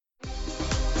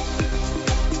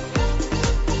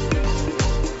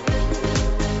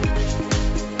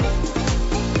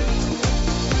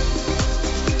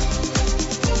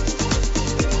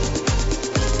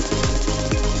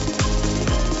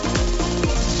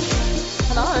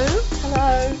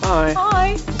Hi.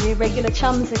 Hi. We're regular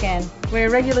chums again. We're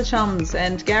regular chums,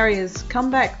 and Gary has come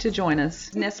back to join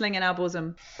us, nestling in our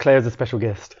bosom. Claire's a special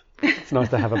guest. It's nice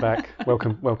to have her back.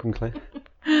 Welcome, Claire.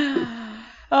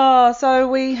 Oh, so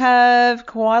we have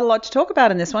quite a lot to talk about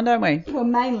in this one, don't we? Well,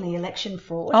 mainly election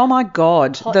fraud. Oh my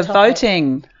God, Hot the topic.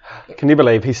 Voting. Can you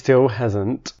believe he still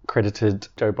hasn't credited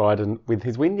Joe Biden with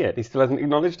his win yet? He still hasn't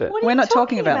acknowledged it. What are We're you not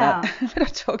talking about that. We're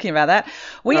not talking about that.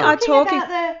 We are talking about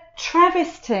the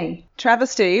travesty.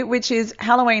 travesty, which is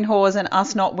Halloween Whores and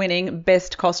us not winning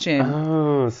best costume.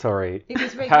 Oh, sorry. It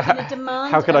was going to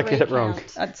demand How could a I get it wrong?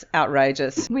 recount. That's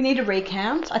outrageous. We need a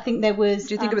recount. I think there was...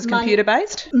 Do you think it was computer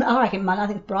based? I reckon money. I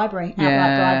think bribery.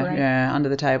 Outright bribery. Yeah, under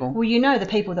the table. Well, you know the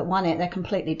people that won it, they're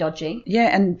completely dodgy.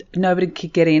 Yeah, and nobody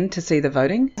could get in to see the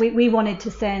voting. We wanted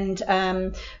to send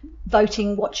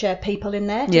voting watcher people in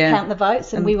there to Yeah. count the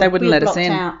votes, and They wouldn't we were let us blocked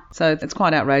in. out. So it's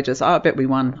quite outrageous. I bet we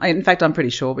won. In fact, I'm pretty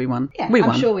sure we won. Yeah, we I'm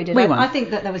won. sure we did. We I won. think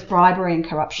that there was bribery and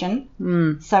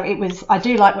corruption. So it was... I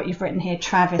do like what you've written here,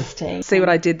 travesty. See what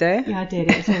I did there? Yeah, I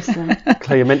did. It was awesome.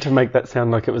 Claire, you meant to make that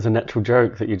sound like it was a natural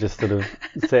joke that you just sort of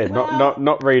said,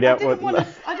 not read out what...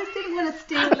 I just didn't want to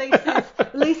steal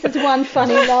Lisa's one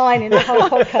funny line in the whole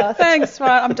podcast. Thanks.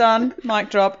 Right, I'm done. Mic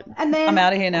drop. And then I'm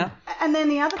out of here now. And then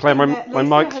the other Claire, thing my that mic's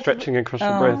Lisa has- stretching across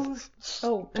your breasts.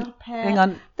 Oh, stop it. Hang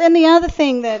on. Then the other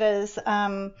thing that has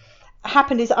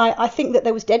happened is I think that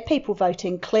there was dead people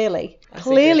voting, clearly.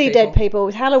 Clearly dead people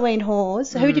with Halloween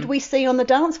whores. Who did we see on the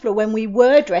dance floor when we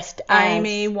were dressed as...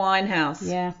 Amy Winehouse.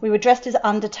 Yeah, we were dressed as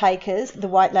undertakers, the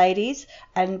white ladies,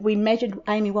 and we measured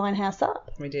Amy Winehouse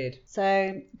up. We did. So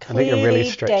think clearly you're really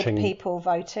dead stretching. people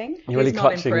voting. You're really He's not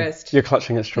clutching. impressed. You're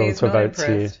clutching at straws He's for not votes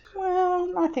impressed. here.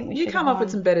 Well, I think we should You come up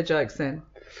with some better jokes then.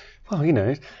 Well,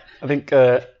 I think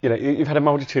you've had a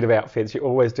multitude of outfits. You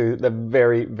always do. They're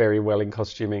very, very well in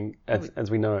costuming,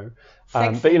 as we know.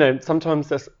 But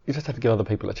sometimes you just have to give other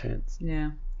people a chance.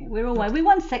 Yeah. We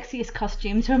won sexiest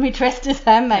costumes when we dressed as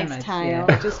Handmaid's Tale.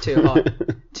 Yeah, just too hot.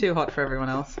 Too hot for everyone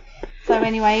else. So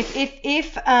anyway,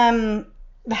 if the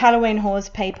Halloween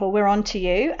Whores people, we're on to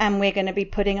you, and we're going to be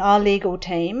putting our legal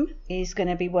team is going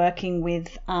to be working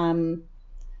with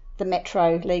the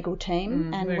Metro legal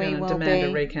team, and we're we gonna will demand be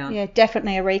a recount. Yeah,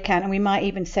 definitely a recount, and we might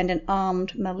even send an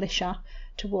armed militia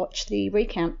to watch the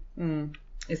recount.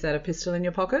 Is that a pistol in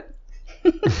your pocket?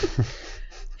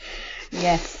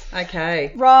 Yes.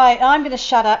 Okay. Right, I'm going to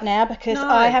shut up now because No.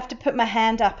 I have to put my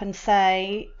hand up and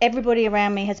say everybody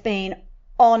around me has been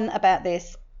on about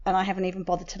this and I haven't even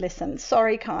bothered to listen.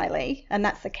 Sorry, Kylie. And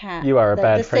that's the cat. You are a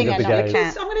bad the friend of singer, the not gays.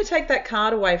 cat. I'm going to take that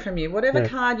card away from you. Whatever Yeah.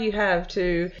 card you have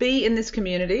to be in this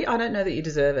community, I don't know that you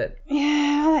deserve it.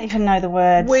 Yeah, I don't even know the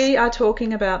words. We are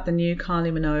talking about the new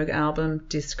Kylie Minogue album,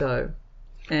 Disco,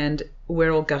 and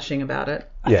we're all gushing about it.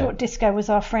 I thought Disco was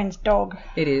our friend's dog.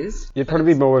 It is. You'd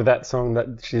probably be more of that song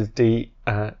that she's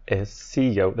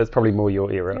D-S-C-O. That's probably more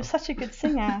your era. You're such a good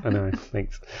singer. I know,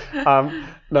 thanks.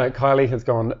 No, Kylie has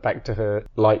gone back to her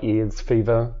light years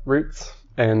fever roots,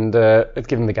 and it's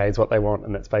given the gays what they want,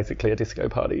 and that's basically a disco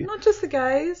party. Not just the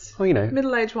gays. Well,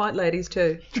 Middle-aged white ladies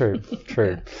too. True.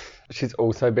 She's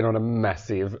also been on a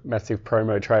massive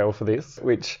promo trail for this,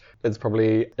 which has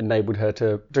probably enabled her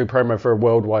to do promo for a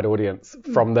worldwide audience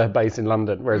from their base in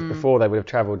London, whereas before they would have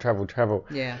travelled.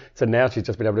 Yeah. So now she's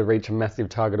just been able to reach a massive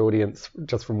target audience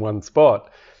just from one spot.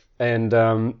 And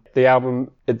the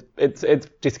album, it's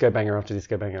disco banger after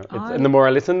disco banger. And the more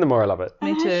I listen, the more I love it.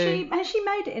 Me too. Has she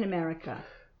made it in America?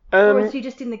 Or is she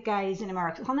just in the gays in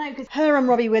America? I know because her and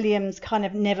Robbie Williams kind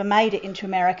of never made it into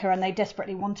America and they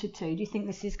desperately wanted to. Do you think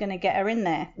this is going to get her in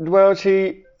there? Well,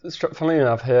 funnily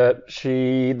enough,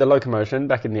 the Locomotion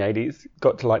back in the 80s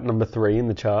got to like number 3 in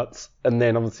the charts, and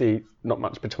then obviously not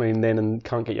much between then and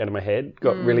Can't Get You Out of My Head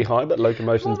got really high, but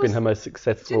Locomotion's been her most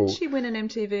successful. Didn't she win an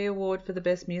MTV award for the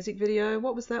best music video?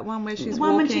 What was that one where she's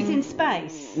One walking? when she's in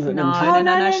space.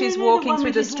 No. She's walking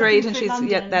through the street and she's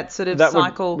that sort of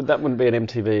cycle. That wouldn't be an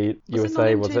MTV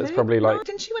USA, was it? It's probably like... No,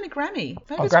 didn't she win a Grammy?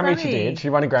 Grammy she did.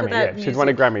 She won a Grammy, yeah. She's won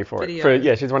a Grammy for it.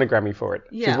 She's won a Grammy for it.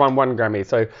 Yeah. She's won one Grammy.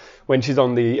 So when she's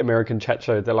on the American chat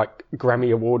show, they're like,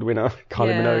 Grammy Award winner,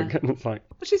 Kylie Minogue. And it's like...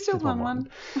 But she still won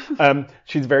one.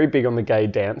 She's very big on the gay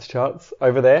dance charts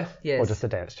over there. Yes. Or just the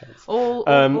dance charts.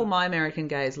 All my American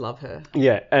gays love her.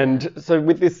 Yeah, and so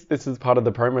with this is part of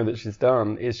the promo that she's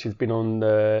done, is she's been on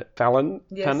the Fallon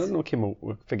or Kimmel,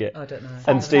 I forget. I don't know.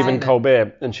 And Stephen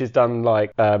Colbert, and she's done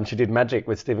she did Magic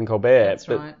with Stephen Colbert. That's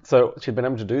right. So she's been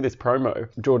able to do this promo.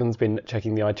 Jordan's been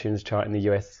checking the iTunes chart in the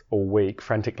US all week,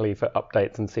 frantically for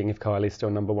updates and seeing if Kylie's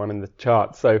still number 1 in the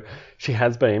charts. So she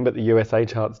has been, but the USA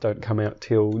charts don't come out till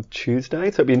until Tuesday,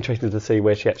 so it'd be interesting to see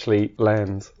where she actually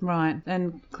lands. Right.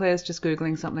 And Claire's just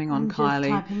Googling something on Just Kylie.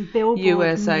 typing Billboard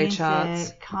USA music,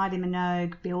 charts. Kylie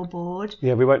Minogue, Billboard.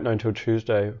 Yeah, we won't know until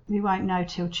Tuesday. We won't know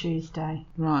till Tuesday.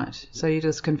 Right. So you're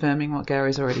just confirming what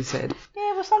Gary's already said.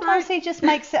 Yeah, well, sometimes he just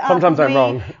makes it up. Sometimes and I'm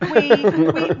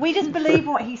wrong. We just believe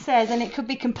what he says, and it could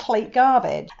be complete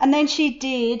garbage. And then she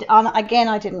did, again,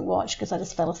 I didn't watch because I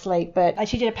just fell asleep, but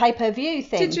she did a pay-per-view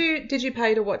thing. Did you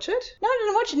pay to watch it? No, I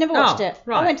didn't watch it. Never watched it.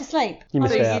 right. I went to sleep. You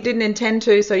missed So you out. didn't intend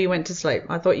to, so you went to sleep.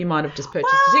 I thought you might have just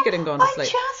purchased a ticket and gone to sleep.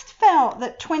 I just felt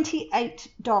that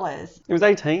 $28. It was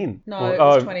 18. No, it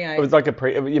was 28. It was like a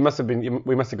pre. We must have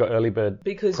got early bird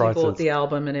Because prices. you bought the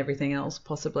album and everything else,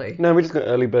 possibly. No, we just got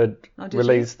early bird did you?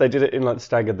 release. They did it in like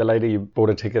staggered. The later you bought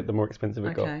a ticket, the more expensive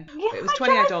it got. Okay. Yeah, It was $28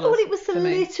 I thought it was a for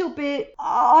me. little bit.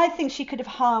 I think she could have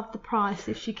halved the price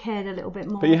if she cared a little bit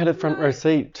more. But you had a front row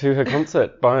seat to her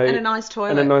concert by And a nice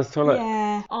toilet. And a nice toilet.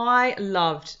 Yeah. I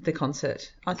loved the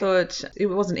concert. I thought it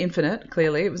wasn't infinite,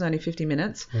 clearly. It was only 50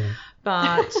 minutes.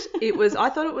 But I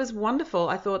thought it was wonderful.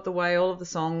 I thought the way all of the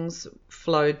songs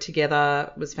flowed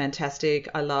together was fantastic.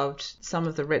 I loved some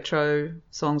of the retro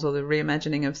songs, or the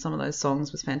reimagining of some of those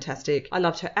songs was fantastic. I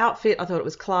loved her outfit. I thought it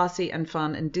was classy and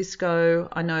fun and disco.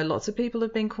 I know lots of people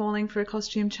have been calling for a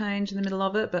costume change in the middle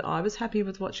of it, but I was happy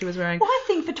with what she was wearing. Well, I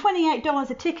think for $28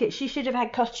 a ticket, she should have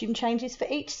had costume changes for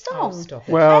each song. Stop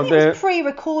it. Well, And it was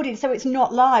pre-recorded, so it's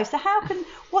not live. So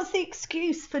what's the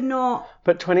excuse for not?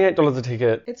 but $28 a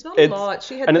ticket. It's not a lot.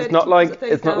 She had and it's 30 not like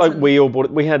 30,000. we all bought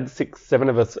it. We had 7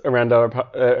 of us around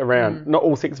around. Not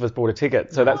all 6 of us bought a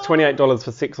ticket, so that's $28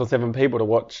 for 6 or 7 people to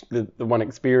watch the one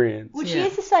experience. Well, she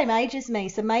is the same age as me,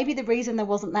 so maybe the reason there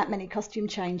wasn't that many costume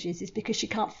changes is because she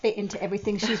can't fit into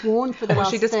everything she's worn for the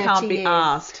last 30 years. She just can't be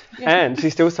asked. And she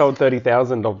still sold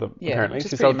 30,000 of them. Yeah, apparently, which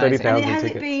is she pretty sold amazing. 30,000 And has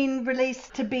tickets. it been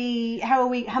released to be? How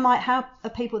are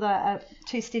people that are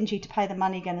too stingy to pay the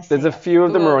money going to see There's a it? few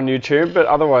of them Well- are on YouTube, but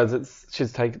otherwise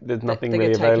there's nothing They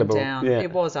really get taken available. down. Yeah.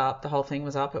 It was up. The whole thing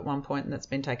was up at one point, and it's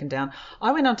been taken down.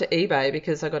 I went onto eBay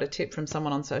because I got a tip from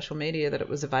someone on social media that it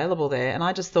was available there, and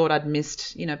I just thought I'd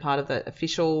missed, part of the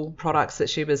official products that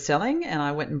she was selling, and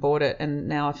I went and bought it, and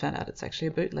now I found out it's actually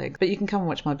a bootleg. But you can come and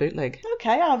watch my bootleg.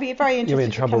 Okay, I'll be very You're in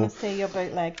interested to come trouble. and see your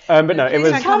bootleg. But no, it Please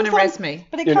was. don't come and arrest me.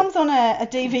 But it comes on a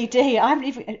DVD. I haven't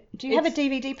even. Do you have a It's-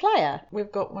 DVD player?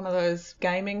 We've got one of those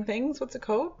gaming things. What's it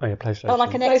called? Oh yeah, PlayStation. Oh,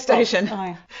 like an PlayStation.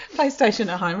 Xbox? PlayStation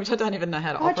at home, which I don't even know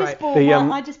how to Oh, I operate. just bought The,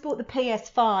 one. I just bought the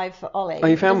PS5 for Ollie. Oh,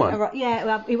 you found It doesn't one? Yeah,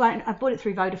 well, it won't. I bought it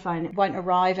through Vodafone. It won't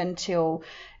arrive until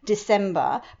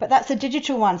December, but that's a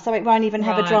digital one, so it won't even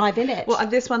have a Right. drive in it. Well,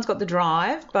 this one's got the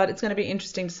drive, but it's going to be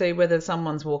interesting to see whether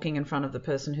someone's walking in front of the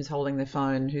person who's holding their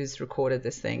phone who's recorded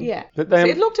this thing. Yeah. But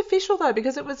they- It looked official though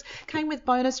because it came with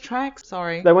bonus tracks.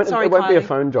 Sorry. It won't be Kylie. a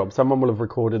phone job. Someone will have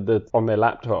recorded on their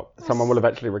laptop. Someone will have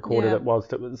actually recorded Yeah. it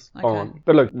whilst it was Okay. on.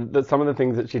 But look, some of the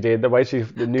things that she did, the way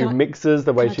the new mixes,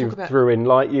 the way I she talk about- threw in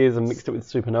Light Years and mixed it with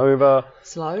Supernova.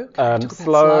 Slow. Can I talk about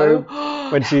Slow.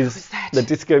 When How she's was that? the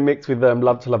disco mix with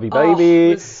Love to Love You Oh,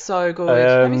 Baby. it was so good.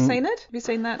 Have you Um, seen it? Have you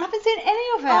seen that? I haven't seen any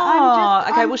of it.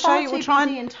 Okay, I'm we'll show far you. too We'll try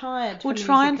busy and tired for we'll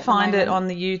try and music at the find it moment. on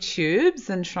the YouTubes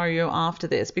and show you after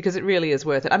this because it really is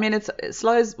worth it. I mean,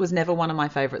 Slows was never one of my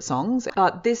favourite songs,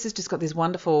 but this has just got this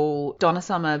wonderful Donna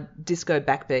Summer disco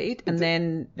backbeat, and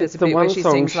then there's a the bit where one she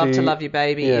song sings "Love to she- Love You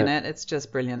Baby" yeah. in it. It's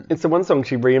just brilliant. It's the one song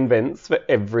she reinvents for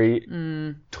every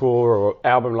tour or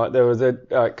album. Like there was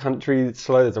a country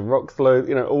slow, there's a rock slow.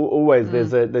 Always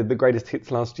there's the greatest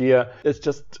hits last year. It's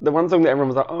just the one song that everyone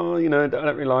was like, oh, I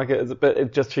don't really like it. But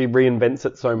it just she reinvents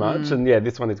it so much. And yeah,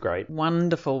 this one is great.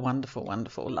 Wonderful, wonderful,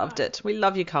 wonderful. Loved it. We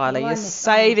love you, Kylie. Well, I You're miss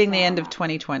saving the that. end of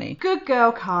 2020. Good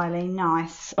girl, Kylie.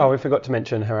 Nice. Oh, we forgot to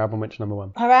mention her album went to number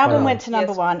 1. Her album Oh. went to number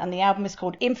Yes. 1, and the album is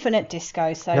called Infinite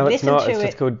Disco. So No, it's listen not. to It's it.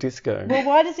 just called Disco. Well,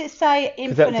 why does it say Infinite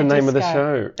Because that's the name of the Disco?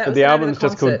 show. That But was the the name of album's the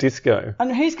just called concert. Disco.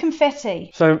 And who's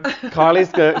Confetti? So she's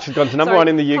gone to number Sorry, 1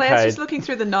 in the UK. Claire's just looking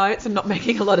through the notes and not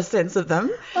making a lot of sense of them.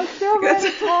 I'm still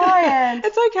really tired.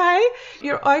 It's okay.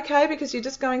 You're okay because you're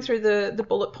just going through the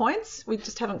bullet points. We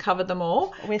just haven't covered them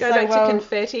all. We're go so back well- to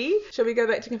Confetti. Shall we go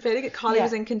back to Confetti? Kylie Yeah.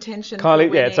 was in contention. for Kylie,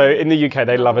 yeah, winning so in the UK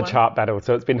they love a number 1. chart battle,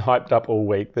 so it's been hyped up all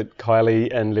week that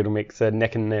Kylie and Little Mix are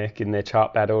neck and neck in their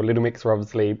chart battle. Little Mix are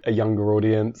obviously a younger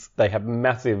audience. They have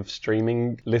massive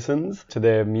streaming listens to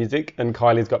their music, and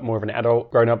Kylie's got more of an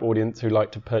adult, grown-up audience who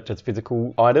like to purchase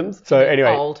physical items. So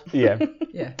anyway, Old. yeah.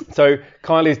 Yeah. So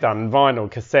Kylie's done vinyl,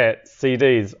 vinyl, cassettes,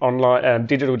 CDs, online,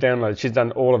 digital downloads. She's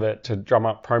done all of it to drum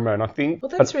up promo, and I think... Well,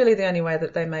 that's really the only way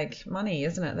that they make money,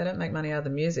 isn't it? They don't make money out of the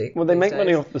music. Well, they these make days.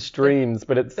 money off the streams,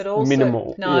 but it's also,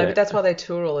 minimal. No, Yeah. but that's why they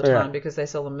tour all the time, because they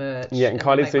sell the merch. Yeah, and they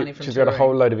make money Kylie, from she's got a touring.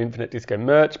 whole load of Infinite Disco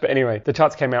merch. But anyway, the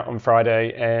charts came out on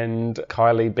Friday, and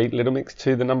Kylie beat Little Mix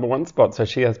to the #1 spot. So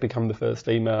she has become the first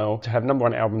female to have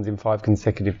 #1 albums in 5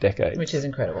 consecutive decades. Which is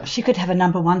incredible. She could have a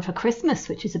 #1 for Christmas,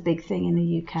 which is a big thing in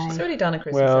the UK. She's already done a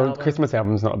Christmas Well, album. Christmas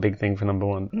album's not a big thing for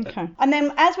 #1. Okay. And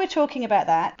then as we're talking about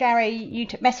that, Gary, you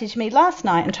messaged me last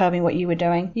night and told me what you were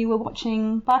doing. You were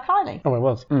watching Bar Kylie. Oh, I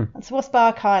was. So what's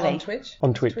Bar Kylie? On Twitch?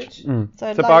 On Twitch.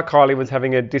 So, So Bar Kylie was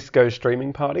having a disco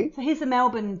streaming party. So he's the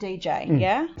Melbourne DJ,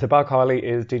 yeah? So Bar Kylie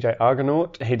is DJ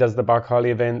Argonaut. He does the Bar Kylie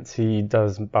events. He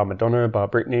does Bar Madonna, Bar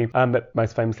Britney, but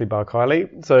most famously Bar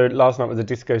Kylie. So last night was a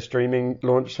disco streaming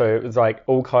launch. So it was like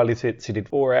all Kylie's hits. He did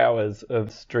 4 hours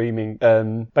of streaming.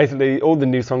 Basically all the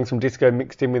new songs from disco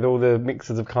mixed in with all the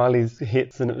mixes of Kylie's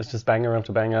hits, and it was just banger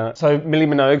after banger. So Millie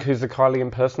Minogue, who's the Kylie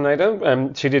impersonator,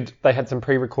 they had some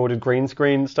pre-recorded green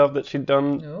screen stuff that she'd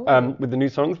done with the new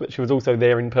songs, but she was also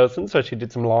there in person. So she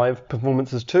did some live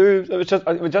performances too. It was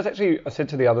just actually, I said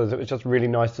to the others, it was just really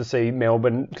nice to see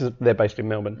Melbourne, because they're based in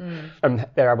Melbourne, and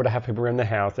they're able to have people around their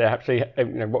house. They're actually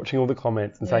watching all the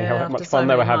comments and saying how much fun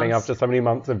they were having after so many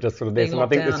months of just sort of this. And I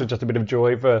think this is just a bit of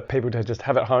joy for people to just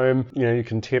have at home. You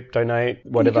can tip, donate,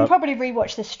 whatever. You can probably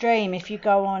rewatch the stream if you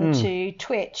go on to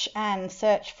Twitch and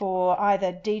search for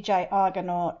either DJ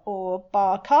Argonaut or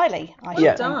Bar Kylie.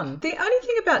 Well done. The only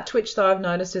thing about Twitch, though, I've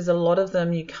noticed is a lot of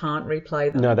them you can't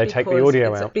replay them. No, they take the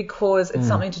audio out. Because it's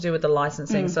something to do with the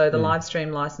licensing. So the live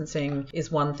stream licensing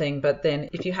is one thing, but then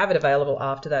if you have it available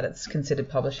after that, it's considered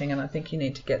publishing, and I think you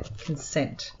need to get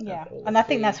consent. Yeah, and I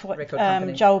think that's what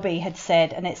Joel B had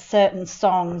said, and it's certain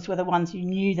songs were the ones you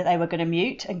knew that they were going to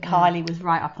mute, and Kylie was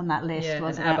right up on that list,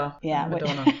 wasn't and it? ABBA, Yeah,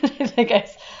 Madonna. there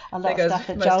goes a lot of stuff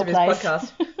that most Joel of his plays.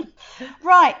 podcast.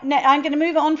 Right, now I'm going to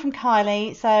move on from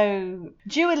Kylie. So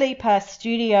Dua Lipa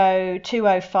Studio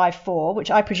 2054,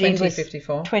 which I presume was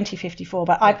 2054,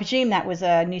 but I presume that was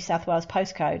a New South Wales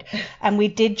postcode. And we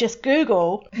did just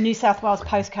Google New South Wales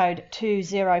postcode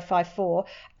 2054.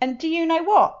 And do you know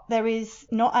what? There is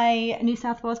not a New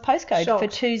South Wales postcode for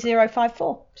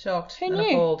 2054. Shocked. Who and knew?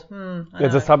 appalled.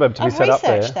 There's a suburb to be I've set up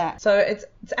there. researched that. So it's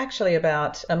actually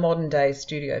about a modern day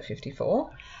Studio 54.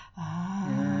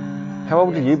 How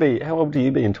old do you be? How old do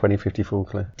you be in 2054,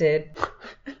 Claire? Dead.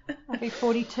 I'll be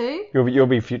 42. You'll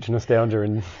be future nostalgia,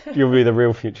 and you'll be the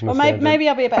real future Or nostalgia. maybe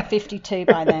I'll be about 52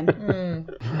 by then.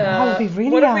 I'll be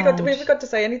really What have we got? old. Do we forgot to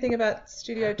say anything about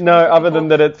Studio 2054? No, other than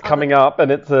that it's coming up,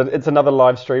 and it's another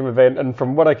live stream event, and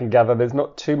from what I can gather, there's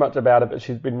not too much about it, but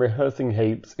she's been rehearsing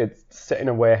heaps. It's set in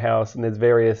a warehouse, and there's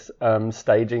various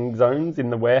staging zones in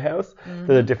the warehouse.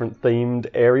 There are different themed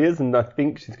areas, and I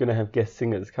think she's going to have guest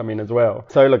singers come in as well.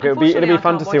 So look, it'll be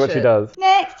fun to see what she does.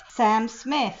 Next, Sam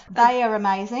Smith. They are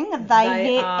amazing.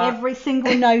 They hit every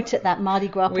single note at that Mardi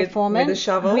Gras performance. With a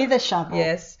shovel. With a shovel.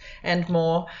 Yes, and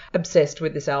more. Obsessed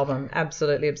with this album.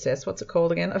 Absolutely obsessed. What's it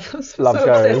called again? I'm so Love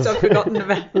Goes. obsessed I've forgotten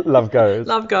about it. Love Goes.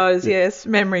 Love Goes, yes.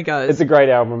 Memory Goes. It's a great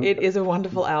album. It is a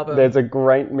wonderful album. There's a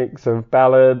great mix of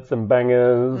ballads and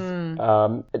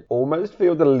bangers. It almost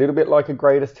feels a little bit like a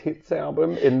greatest hits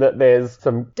album in that there's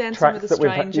some Dancing tracks with a that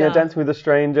we've Stranger. Dancing with a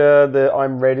Stranger, the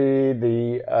I'm Ready,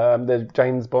 the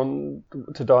James Bond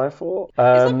to Die For. Is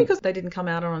that because they didn't come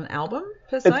out on an album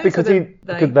per se? It's because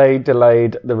because they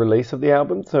delayed the release of the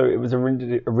album, so it was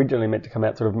originally meant to come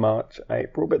out sort of March,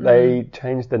 April, but they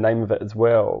changed the name of it as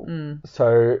well.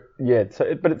 So yeah,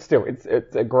 but it's still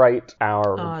it's a great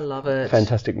hour. I love it.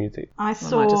 Fantastic music. I just cut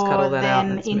saw all that out,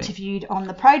 them that's me. interviewed on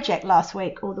The Project last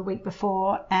week or the week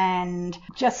before, and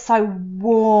just so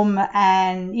warm,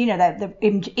 and the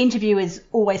interviewers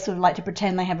always sort of like to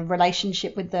pretend they have a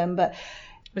relationship with them, but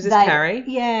Was this Carrie?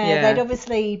 Yeah, they'd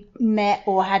obviously met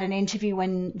or had an interview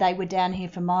when they were down here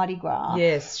for Mardi Gras.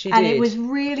 Yes, she and did. it was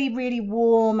really, really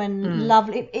warm and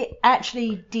lovely. It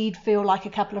actually did feel like a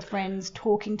couple of friends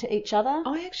talking to each other.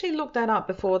 I actually looked that up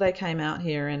before they came out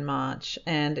here in March,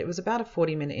 and it was about a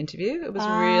 40-minute interview. It was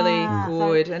really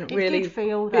good, so and it really did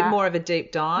feel a bit that. more of a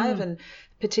deep dive, and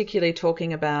particularly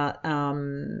talking about being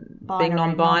non-binary,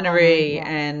 non-binary yeah.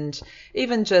 and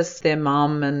even just their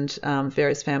mum and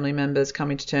various family members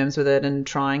coming to terms with it and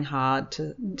trying hard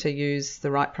to use the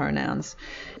right pronouns.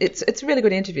 It's a really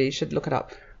good interview. You should look it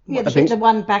up. Yeah, I think- the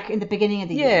one back in the beginning of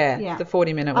the year. Yeah, the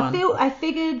 40-minute one. I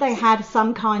figured they had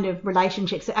some kind of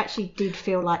relationships that actually did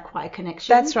feel like quite a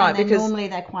connection. That's right, and then because normally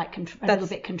they're quite a little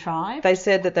bit contrived. They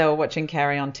said that they were watching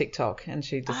Carrie on TikTok, and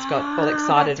she just got all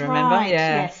excited. that's Remember? right,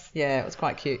 Yeah, yes. yeah, it was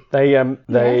quite cute. They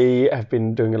have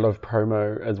been doing a lot of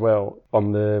promo as well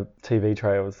on the TV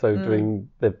trails. So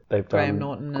they've done Graham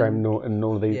Norton and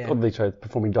all of these shows,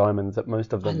 performing Diamonds at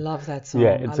most of I them. love that song.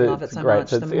 Yeah, I love it so great. much.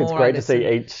 So The it's more great I to see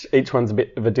listen- each one's a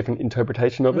bit of a different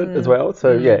interpretation of it as well.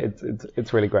 So yeah,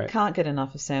 it's really great. Can't get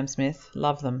enough of Sam Smith.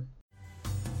 Love them.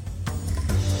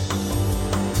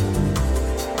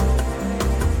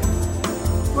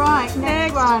 Right,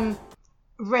 next one.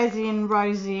 Rosine,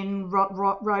 Rosine, Rasheen.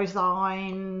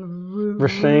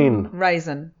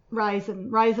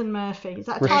 Murphy. Is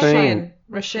that a Rasheen.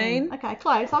 Rasheen. Okay,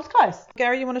 close. I was close.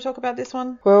 Gary, you want to talk about this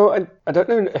one? Well, I don't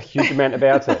know a huge amount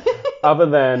about it, other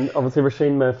than obviously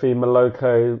Rasheen Murphy,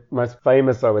 Moloko, most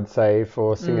famous, I would say,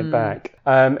 for Sing It Back.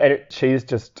 She's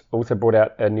just also brought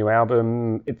out a new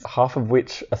album. It's half of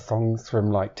which are songs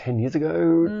from like 10 years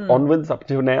ago onwards up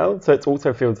till now. So it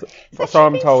also feels, so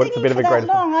I'm told, it's a bit of a great.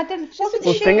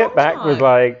 Wasn't Sing It Back was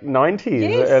like 90s,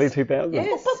 Yes. early 2000s.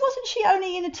 Yes. But wasn't she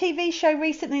only in a TV show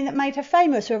recently that made her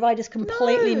famous, or have I just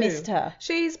completely missed her?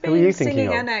 She's Who are you been thinking singing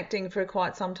of? and acting for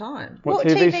quite some time. What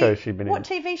TV show has she been in? What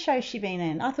TV show has she been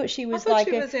in? I thought she I was thought like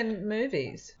she was in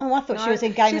movies. Oh, I thought she No, was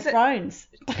in Game of she's a- Thrones.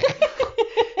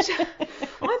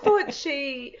 I thought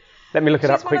she... Let me look it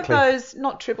up She's one quickly. of those,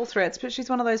 not triple threats, but she's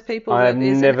one of those people I'm that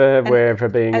is never aware of her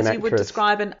being as an you would actress.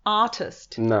 describe an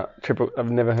artist. No, I've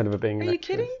never heard of her being an Are you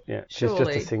actress. kidding? Yeah, she's just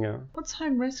Surely. a singer. What's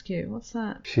Home Rescue? What's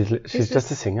that? She's this-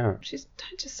 just a singer.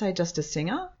 Don't just say just a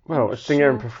singer. Well, a singer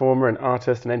and performer, an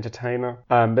artist, an entertainer.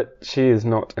 But she is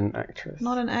not an actress.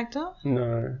 Not an actor?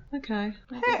 No. Okay.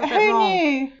 Who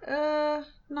knew?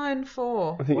 Known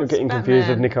for. I think you're What's getting confused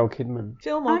with Batman? Nicole Kidman.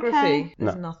 Filmography. Okay.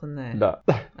 There's No. nothing there. No.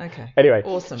 Okay. Anyway,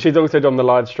 Awesome. she's also done the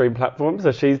live stream platform,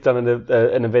 so she's done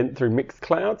an event through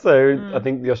Mixcloud. So I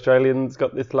think the Australians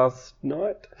got this last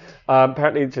night.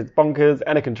 Apparently she's bonkers,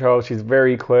 out of control. She's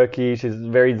very quirky. She's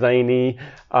very zany,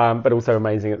 but also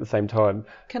amazing at the same time.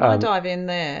 Can I dive in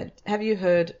there? Have you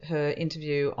heard her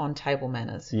interview on Table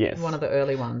Manners? Yes. One of the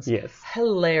early ones. Yes.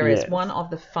 Hilarious. Yes. One of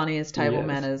the funniest Table Yes.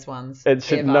 Manners ones. It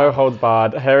should ever. no holds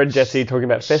barred. Her and Jessie talking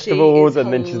about festivals, is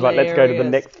and then she's like, "Let's go to the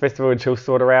hilarious. next festival," and she'll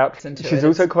sort her out. Listen to She's it.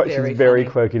 also It's she's very very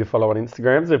funny. quirky to follow on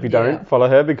Instagram. So if you Yeah. don't follow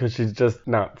her, because she's just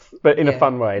nuts, but in a Yeah.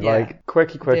 fun way, Yeah. like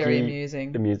quirky, Very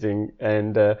amusing.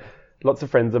 and lots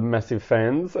of friends are massive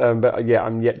fans. But yeah,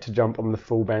 I'm yet to jump on the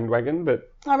full bandwagon.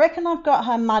 But I reckon I've got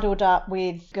her muddled up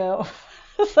with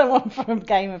someone from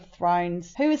Game of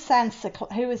Thrones. Who was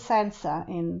Sansa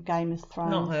in Game of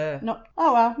Thrones? Not her.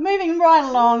 Oh well, moving right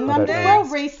along. I I'm don't know. well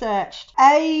researched.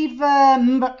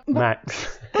 Ava.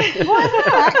 Max, We've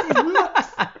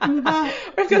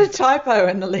got a typo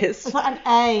in the list. There's like an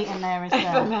A in there as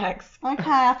well. Max. Okay,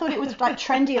 I thought it was like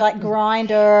trendy, like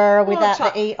Grinder without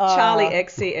the ER. Charlie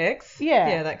XCX. Yeah.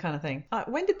 Yeah, that kind of thing.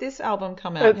 When did this album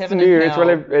come out? it's Heaven new. and It's Hell.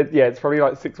 it's probably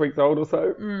like 6 weeks old or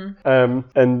so.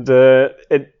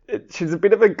 She's a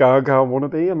bit of a Gaga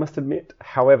wannabe, I must admit.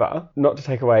 However, not to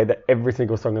take away that every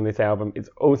single song on this album is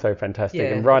also fantastic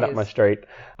Yeah, and right it up is. my street.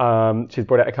 She's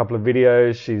brought out a couple of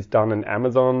videos. She's done an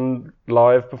Amazon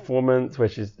live performance where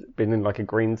she's been in like a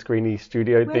green screeny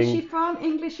studio Where's thing. she from?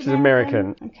 English? She's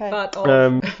American. Okay. But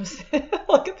Um, I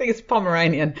think it's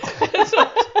Pomeranian.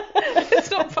 It's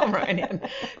not Pomeranian.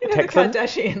 You know Texan? the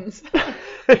Kardashians.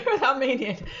 You're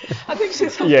Armenian. I think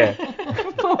she's from Yeah.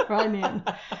 Pomeranian.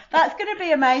 That's going to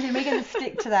be amazing. We're going to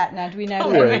stick to that now. Do we know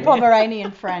Pomeranian.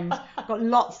 Pomeranian friends? I've got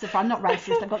lots of. I'm not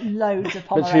racist. I've got loads of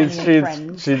But Pomeranian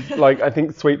friends. she's like, I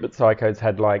think Sweet But Psycho's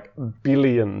had like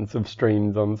billions of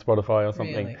streams on Spotify or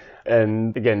something. Really?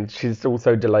 And again, she's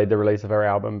also delayed the release of her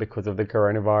album because of the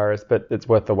coronavirus, but it's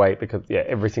worth the wait because yeah,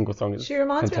 every single song is She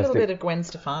reminds me a fantastic. little bit of Gwen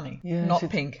Stefani. Not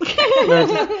she's- Pink.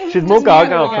 No, she's more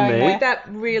Gaga for me. With that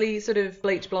really sort of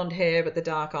bleach blonde hair but the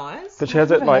dark eyes. But she has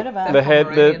it never like heard of her. the hair,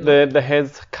 Pomeranian the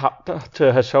hair's cut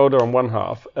to her shoulder on one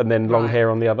half, and then long Right.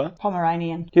 hair on the other.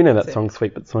 Pomeranian. You know that song,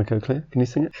 Sweet But Psycho, Claire? Can you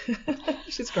sing it?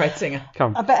 She's a great singer.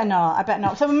 Come. I better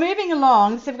not. So we're moving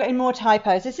along. So we've got any more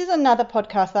typos. This is another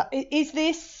podcast that is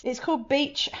this. It's called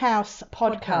Beach House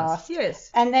Podcast. Yes.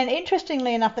 And then,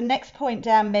 interestingly enough, the next point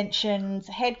down mentions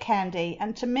Head Candy.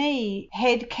 And to me,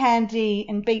 Head Candy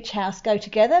and Beach House go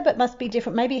together, but must be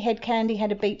different. Maybe Head Candy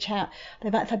had a beach house. They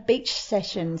might have beach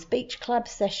sessions, beach club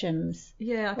sessions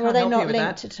Yeah, I Or can't are they help not you with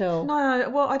linked that. at all? No,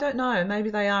 well, I don't know.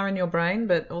 Maybe they are in your brain,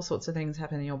 but all sorts of things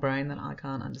happen in your brain that I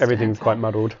can't understand. Everything's quite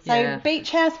muddled. So Yeah. Beach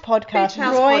House Podcast. Beach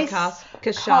House Royce Podcast.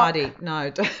 Kashadi.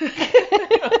 No.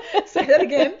 Say that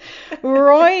again.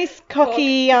 Royce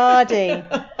Cocchiardi.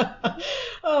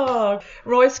 Oh,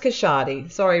 Royce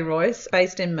Kashadi. Sorry, Royce,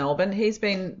 based in Melbourne. He's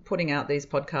been putting out these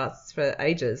podcasts for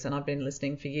ages, and I've been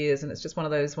listening for years, and it's just one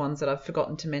of those ones that I've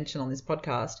forgotten to mention on this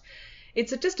podcast.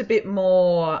 It's just a bit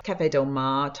more Cafe Del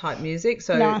Mar type music.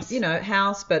 So, Nice.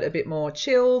 house, but a bit more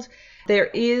chilled.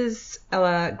 There is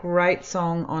a great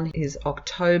song on his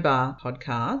October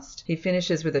podcast. He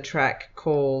finishes with a track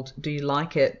called Do You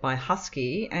Like It by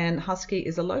Husky, and Husky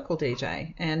is a local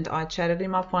DJ. And I chatted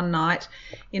him up one night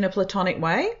in a platonic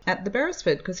way at the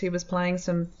Beresford because he was playing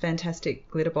some fantastic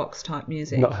glitterbox type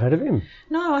music. Not heard of him.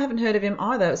 No, I haven't heard of him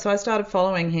either. So I started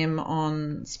following him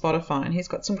on Spotify, and he's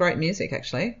got some great music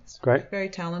actually. It's great. Very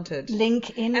talented.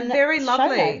 Link in And very show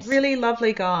lovely. notes. Really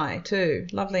lovely guy too.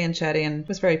 Lovely and chatty, and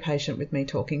was very patient with me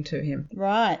talking to him.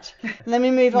 Right. Let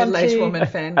me move on Middle-aged to... woman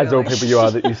fan. As all people you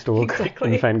are that you stalk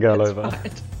Exactly. and fangirl That's over.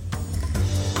 right.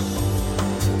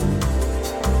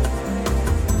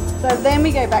 So then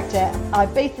we go back to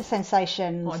Ibiza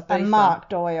Sensations Ibiza. and Mark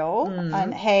Doyle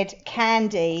and Head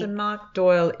Candy. So Mark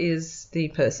Doyle is the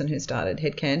person who started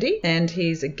Head Candy, and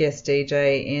he's a guest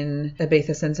DJ in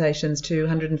Ibiza Sensations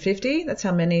 250. That's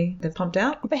how many they've pumped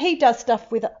out. But he does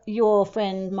stuff with your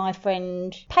friend, my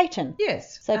friend, Peyton.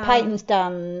 Yes. So Peyton's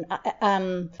done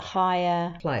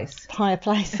Higher Place.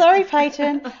 Place. Sorry,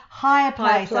 Peyton. Higher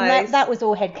Place. And Place. that was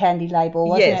all Head Candy label,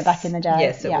 wasn't it, back in the day?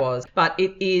 Yes, it Yeah. was. But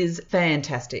it is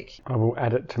fantastic. I will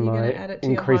add it to You're my gonna add it to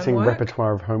your increasing homework?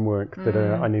 repertoire of homework that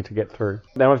I need to get through.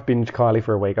 Now I've binged Kylie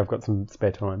for a week. I've got some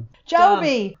spare time.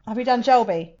 Jolby. Have we done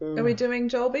Jolby? Are we doing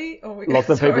Jolby? Or are we Lots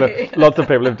of Sorry.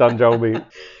 people have done Jolby.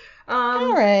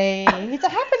 Sorry. He's a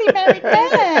happily married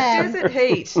man. Desert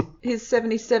Heat, his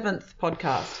 77th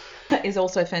podcast, is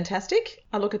also fantastic.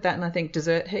 I look at that and I think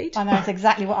Desert Heat. I know, it's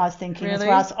exactly what I was thinking as Really?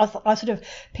 well. I was sort of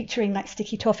picturing like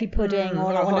sticky toffee pudding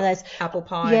or like one of those. apple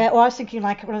pie. Yeah, or I was thinking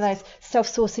like one of those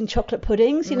self-saucing chocolate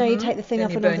puddings. You know, you take the thing Then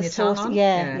off you and all burn the your tongue sauce. on?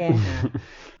 Yeah, yeah.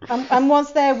 And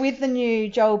was there with the new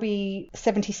Jolby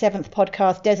 77th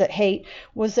podcast, Desert Heat,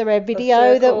 was there a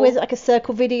video that circle was like a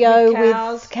circle video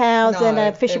with cows No, and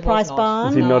a Fisher there was Price not. barn?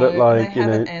 Is he not at, like, they you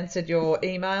know- haven't answered your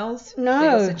emails.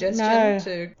 No, Your suggestion no.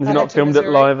 to. Is it not filmed it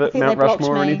live at I think Mount they blocked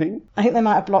Rushmore or me. anything? I think they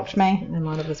might have blocked me. They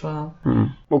might have as well.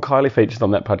 Well, Kylie features on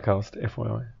that podcast,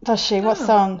 FYI. Does she? What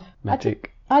song?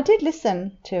 Magic. I did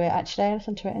listen to it actually. I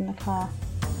listened to it in the car.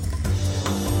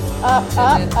 Up.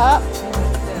 Down.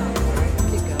 Sorry,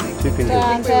 keep going. Two fingers.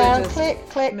 Down, we were down, just click,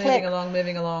 click, Moving click.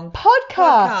 moving along.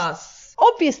 Podcasts.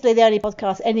 Obviously, the only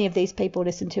podcast any of these people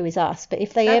listen to is us. But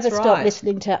if they That's ever stop right.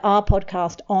 listening to our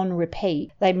podcast on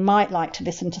repeat, they might like to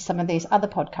listen to some of these other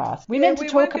podcasts. We meant to we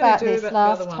talk were gonna about do this the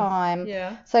last other one. time.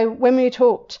 Yeah. So when we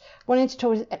wanted to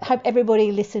talk, hope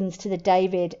everybody listens to the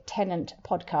David Tennant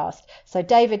podcast. So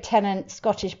David Tennant,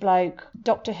 Scottish bloke,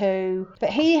 Doctor Who, but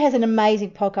he has an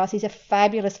amazing podcast. He's a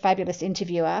fabulous, fabulous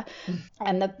interviewer.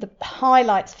 And the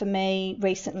highlights for me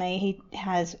recently, he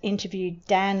has interviewed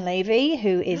Dan Levy,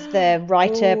 who is the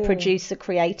writer, producer,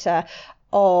 creator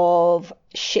of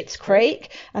Schitt's Creek,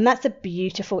 and that's a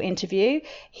beautiful interview.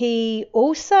 He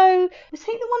also was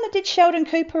he the one that did Sheldon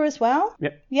Cooper as well?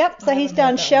 Yep. So he's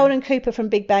done Sheldon Cooper from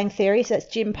Big Bang Theory, so that's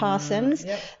Jim Parsons.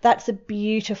 Yep. That's a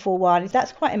beautiful one.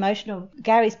 That's quite emotional.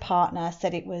 Gary's partner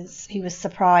said he was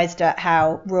surprised at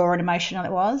how raw and emotional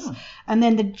it was. And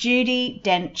then the Judi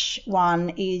Dench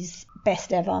one is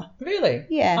best ever. Really?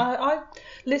 Yeah. I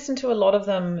listened to a lot of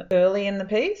them early in the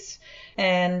piece.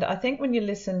 And I think when you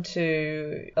listen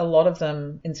to a lot of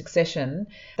them in succession,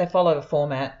 they follow a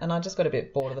format, and I just got a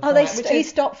bit bored of the format. He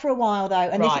stopped for a while though,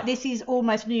 and Right. this is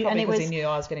almost new, Probably and it because was he knew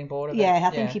I was getting bored of it. yeah.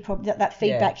 I think he probably that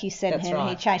feedback you sent that's him, he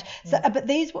right. changed. So, but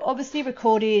these were obviously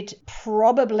recorded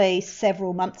probably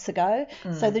several months ago.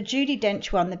 So the Judi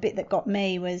Dench one, the bit that got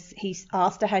me was he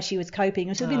asked her how she was coping.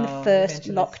 It was sort of in the first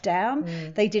mentioned this.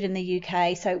 lockdown they did in the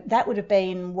UK, so that would have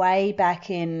been way back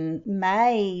in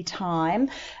May time,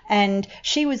 and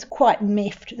she was quite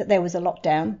miffed that there was a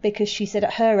lockdown because she said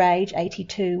at her age,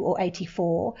 82 or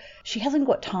 84, she hasn't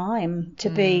got time to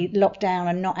be locked down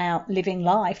and not out living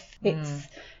life. It's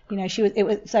you know, it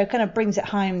was so it kind of brings it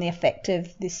home the effect of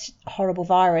this horrible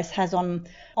virus has on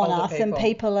Older us, and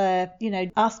people are, you know,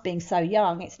 us being so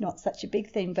young, it's not such a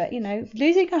big thing, but you know,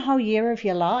 losing a whole year of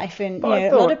your life, and you But I know,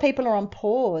 a lot thought- of people are on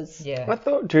pause. Yeah. I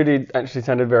thought Judy actually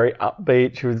sounded very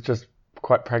upbeat. She was just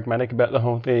quite pragmatic about the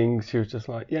whole thing. She was just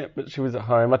like, yeah, but she was at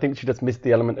home. I think she just missed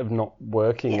the element of not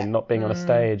working and not being on a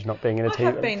stage, not being in a I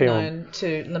have been film. known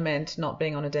to lament not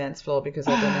being on a dance floor because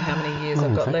I don't know how many years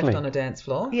I've got left on a dance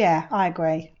floor. Yeah, I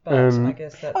agree. But I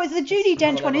guess that's... Oh, it's the Judi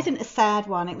Dench one isn't a sad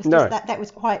one. It was just that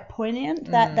was quite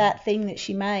poignant, that thing that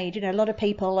she made. You know, a lot of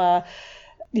people are...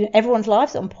 You know, everyone's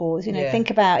lives on pause. You know, think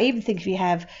if you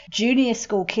have junior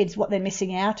school kids, what they're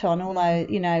missing out on, although,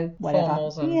 you know, whatever.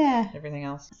 Formals and everything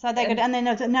else. So they could, and then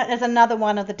there's another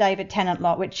one of the David Tennant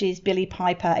lot, which is Billie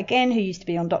Piper, again, who used to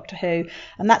be on Doctor Who.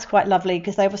 And that's quite lovely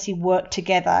because they obviously work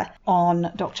together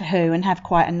on Doctor Who and have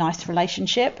quite a nice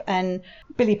relationship. And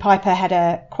Billie Piper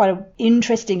had quite an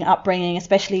interesting upbringing,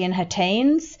 especially in her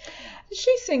teens. Did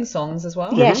she sing songs as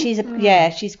well? Yeah,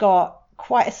 she's got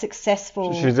quite a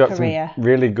successful She's got career. some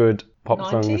really good pop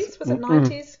 90s? songs. Was it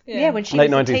 90s? Yeah, when she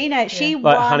Late was 90s. a teenager. She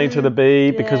Like won, Honey to the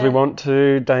Bee, Because We Want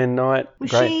to, Day and Night.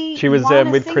 Great. She was won a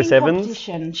with Chris singing Evans.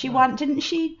 competition. She won, didn't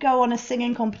she go on a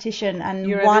singing competition and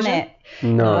Eurovision? won it?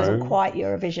 No. It wasn't quite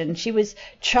Eurovision. She was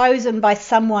chosen by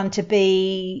someone to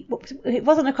be, it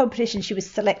wasn't a competition, she was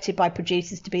selected by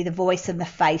producers to be the voice and the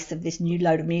face of this new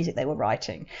load of music they were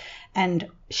writing. And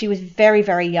she was very,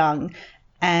 very young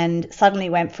and suddenly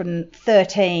went from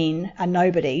 13, a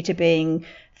nobody, to being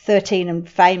 13 and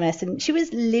famous, and she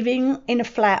was living in a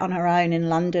flat on her own in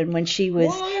London when she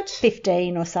was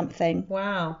 15 or something.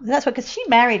 Wow. That's what, because she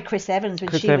married Chris Evans when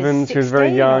Chris she was 16. Evans, she was very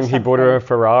young. He bought her a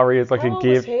Ferrari as like How a old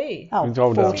gift. was he? Oh, He's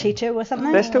older. 42 or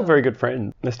something. They're still very good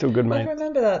friends. They're still good I mates.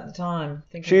 remember that at the time.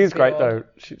 She is great though.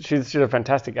 She's a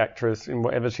fantastic actress in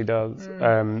whatever she does.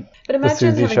 But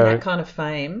imagine having that kind of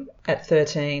fame at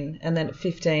 13 and then at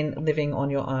 15 living on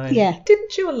your own. Yeah.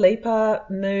 Didn't Dua Lipa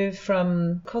move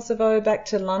from Kosovo back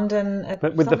to London at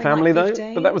But with the something family like though?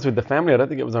 15? But that was with the family. I don't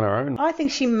think it was on her own. I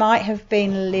think she might have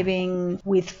been living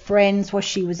with friends while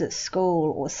she was at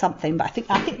school or something, but I think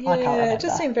I can't remember. it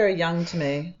just seemed very young to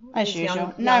me. As These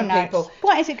usual. young No. people.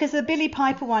 What is it? Because the Billie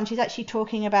Piper one, she's actually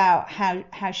talking about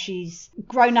how she's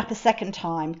grown up a second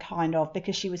time, kind of,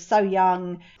 because she was so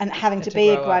young and having to be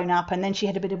a grown up, and then she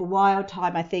had a bit of a wild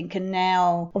time, I think, and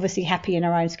now obviously happy in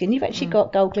her own skin. You've actually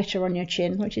got gold glitter on your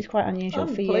chin, which is quite unusual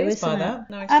for you, pleased isn't by it? that.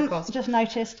 No extra cost. Just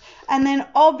noticed. And then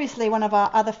obviously one of our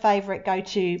other favourite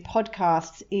go-to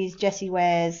podcasts is Jessie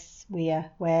Ware's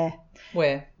Where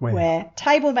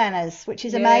Table Manners, which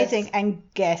is amazing. And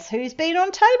guess who's been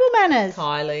on Table Manners?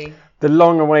 Kylie. The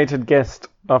long-awaited guest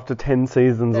after 10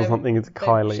 seasons or something is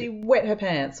Kylie. She wet her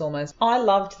pants almost. I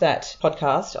loved that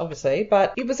podcast, obviously,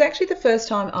 but it was actually the first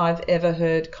time I've ever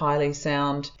heard Kylie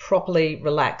sound properly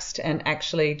relaxed and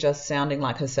actually just sounding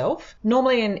like herself.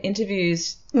 Normally in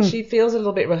interviews, she feels a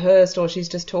little bit rehearsed, or she's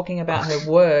just talking about her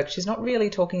work. She's not really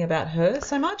talking about her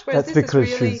so much. Whereas That's this because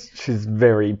is really she's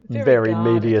very, very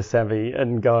guarded. media savvy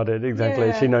and guarded. Exactly.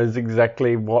 Yeah. She knows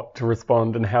exactly what to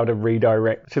respond and how to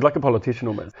redirect. She's like a politician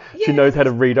almost. She knows how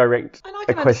to redirect And I a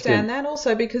can question. understand that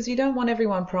also, because you don't want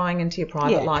everyone prying into your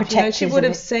private life. protect You know, she is would a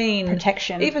have bit- seen,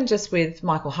 protection. even just with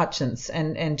Michael Hutchence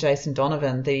and Jason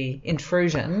Donovan, the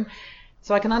intrusion.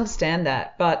 So I can understand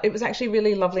that. But it was actually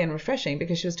really lovely and refreshing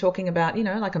because she was talking about, you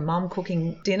know, like a mum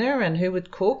cooking dinner and who would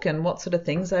cook and what sort of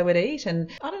things they would eat. And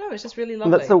I don't know, it's just really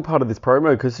lovely. And that's all part of this promo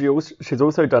because she's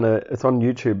also done it's on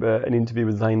YouTube, an interview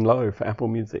with Zane Lowe for Apple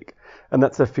Music. And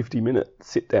that's a 50-minute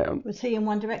sit down. Was he in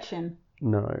One Direction?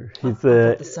 No, he's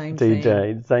the same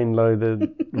DJ, Zane Lowe,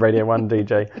 the Radio 1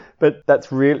 DJ. But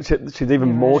that's real. She's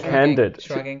even more candid.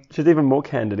 Shrugging. She's even more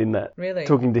candid in that. Really?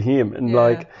 Talking to him. And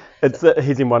like,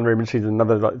 he's in one room and she's in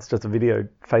another, like, it's just a video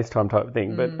FaceTime type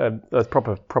thing. But it's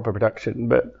proper production.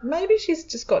 But Maybe she's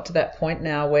just got to that point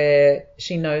now where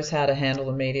she knows how to handle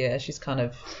the media. She's kind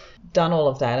of done all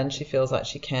of that and she feels like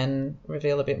she can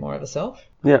reveal a bit more of herself.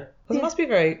 yeah. Because it must be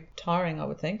very tiring, I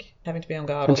would think, having to be on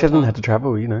guard all And she the hasn't time. had to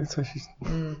travel, you know, so she's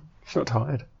not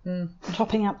tired.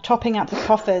 Topping up the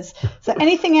coffers. So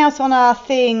anything else on our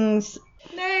things?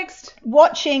 Next.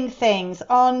 Watching things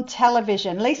on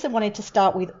television. Lisa wanted to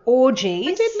start with orgies.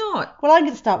 I did not. Well, I'm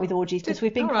going to start with orgies because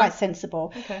we've been all quite right.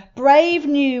 sensible. Okay. Brave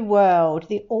New World,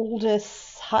 the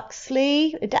Aldous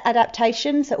Huxley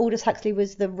adaptation. So Aldous Huxley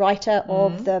was the writer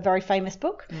of the very famous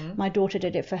book. My daughter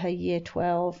did it for her year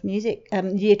 12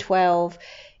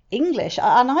 English,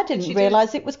 and I didn't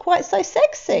realise it was quite so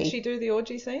sexy. Did she do the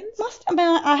orgy scenes?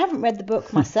 I haven't read the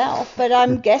book myself, but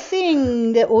I'm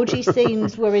guessing the orgy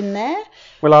scenes were in there.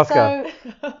 We'll ask her.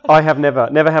 I have never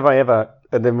have I ever.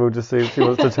 And then we'll just see if she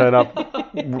wants to turn up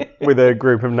with a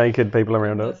group of naked people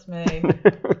around her. That's me.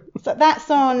 So that's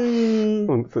on.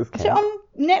 What's this Is it on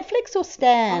Netflix or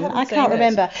Stan? I can't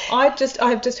remember. I've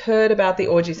just heard about the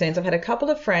orgy scenes. I've had a couple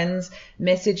of friends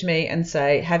message me and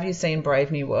say, "Have you seen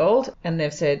Brave New World?" And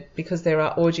they've said, because there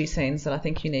are orgy scenes that I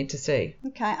think you need to see.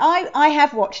 Okay, I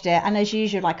have watched it, and as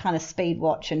usual, I kind of speed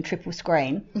watch and triple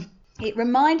screen. It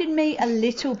reminded me a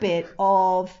little bit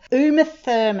of Uma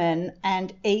Thurman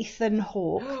and Ethan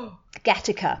Hawke,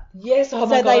 Gattaca. Yes, oh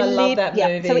my God, I love that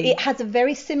movie. So it has a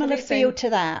very similar feel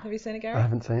to that. Have you seen it, Gary? I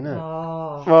haven't seen it.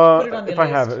 Oh, Well, put it on your if I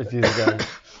list. have, it was years ago.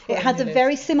 It has a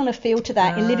very similar feel to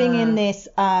that. You're living in this,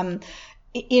 a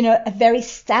very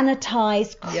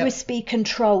sanitized, crispy,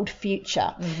 controlled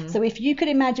future. Mm-hmm. So if you could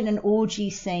imagine an orgy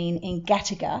scene in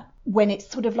Gattaca, when it's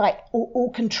sort of like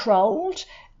all controlled,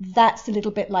 that's a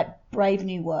little bit like Brave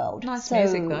New World. Nice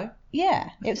music, though. Yeah,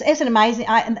 it's an amazing.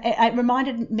 It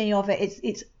reminded me of it.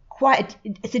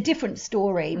 It's a different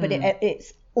story, but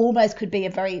it's almost could be a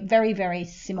very, very, very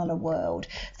similar world.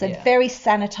 So very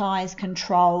sanitized,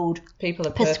 controlled. People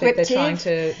are perfect.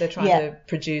 Prescriptive. They're trying to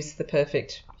produce the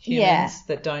perfect humans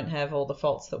that don't have all the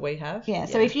faults that we have. Yeah.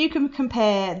 So if you can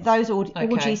compare those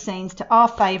orgy scenes to our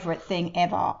favourite thing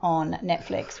ever on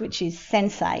Netflix, which is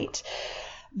Sense8.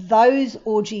 Those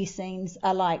orgy scenes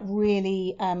are like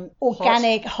really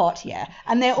organic, hot,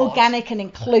 and they're organic and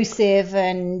inclusive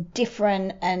and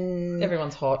different and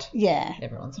everyone's hot. Yeah,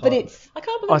 everyone's hot. But it's I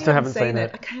can't believe I still you haven't seen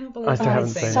it. I can't believe I still you haven't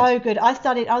seen seen it. so good. I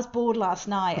was bored last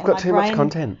night. I've got too much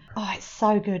content. Oh, it's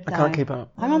so good. Though. I can't keep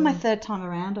up. I'm on my third time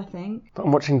around, I think. But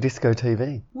I'm watching Disco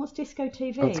TV. What's Disco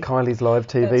TV? Oh, it's Kylie's live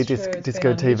TV, That's true, it's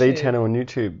Disco been on TV YouTube. channel on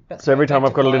YouTube. That's So every right, time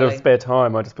back I've got to a little Kylie. spare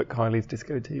time, I just put Kylie's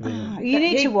Disco TV on. You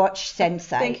need He- to watch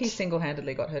Sense8. I think he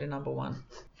single-handedly got her to number one.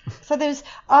 So there's,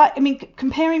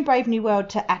 comparing Brave New World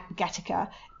to Gattaca,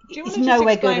 Do you it's want to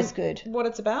nowhere just good explain as good. what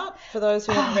it's about for those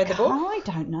who haven't read the book? I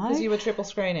don't know. Because you were triple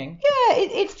screening. Yeah,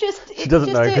 it's just. She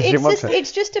doesn't know 'cause she didn't watch it.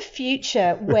 It's just a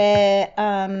future where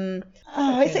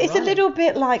it's a little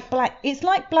bit like It's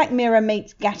like Black Mirror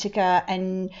meets Gattaca,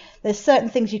 and there's certain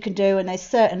things you can do, and there's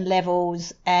certain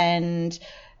levels, and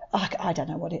I don't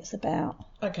know what it's about.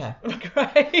 Okay,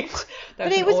 great.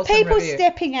 But it was people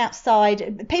stepping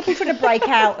outside, people trying to break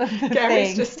out of the Gary's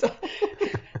thing. just.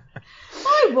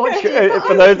 I watched it.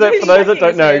 For those that don't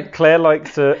shaking know, his head. Claire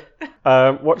likes to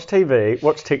watch TV,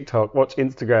 watch TikTok, watch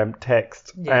Instagram,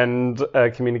 text, and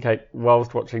communicate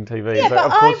whilst watching TV. Yeah, so but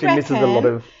of course I she misses a lot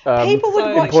of people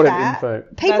would watch important that. info.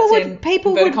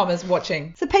 People would commas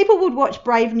watching. So people would watch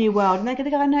Brave New World, and they're going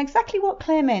to go, I know exactly what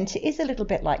Claire meant. It is a little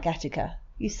bit like Gattaca,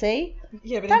 you see.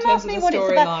 Yeah, but Don't in terms ask of me the what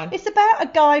it's about. storyline. It's about a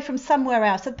guy from somewhere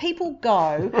else. So people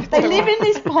go, they live in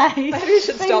this place. Maybe you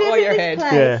should They stop live while in you're this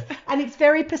ahead. place, and it's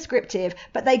very prescriptive.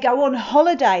 But they go on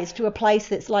holidays to a place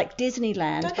that's like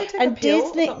Disneyland. Don't they take and a pill or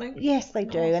Disney, something? Yes, they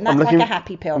do, and I'm that's looking- like a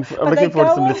happy pill. I'm But looking they forward to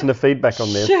go some on- listener feedback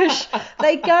on this. Shush.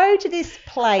 They go to this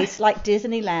place like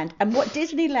Disneyland, and what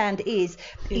Disneyland is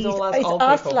all us old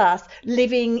us people. last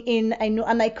living in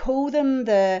and they call them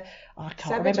the I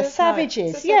can't remember Savages? No,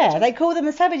 savages. it's Yeah, savages. they call them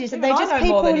the savages, and they're I just know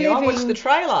people more than you. I watched living the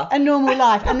trailer. a normal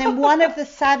life. And then one of the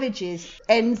savages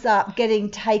ends up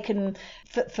getting taken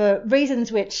for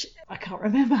reasons which I can't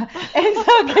remember. Ends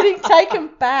up getting taken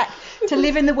back to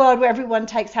live in the world where everyone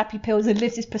takes happy pills and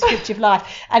lives this prescriptive life.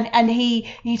 And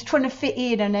he's trying to fit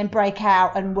in and then break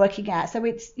out and working out. So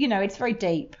it's it's very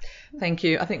deep. Thank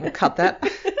you. I think we'll cut that.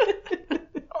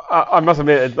 I must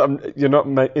admit, you're not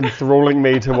enthralling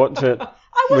me to watch it.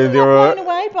 I wasn't blown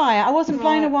away by it. I wasn't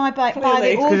blown away by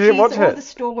Clearly. the 'Cause you didn't watch orgies or it. the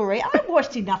story. I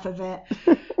watched enough of it.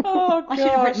 Oh, I should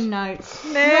have written notes.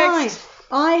 Next. Right.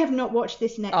 I have not watched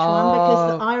this next one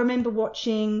because I remember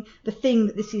watching the thing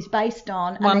that this is based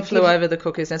on. and One it Flew gives- Over the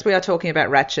Cuckoo's Nest. We are talking about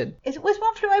Ratchet. Was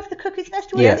One Flew Over the Cuckoo's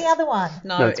Nest or Yes. the other one?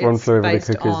 No, it's One Flew Over the based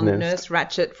Cuckoo's on Nest. Nurse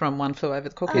Ratchet from One Flew Over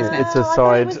the Cuckoo's Nest. It's a I thought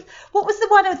side- what was the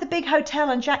one with the big hotel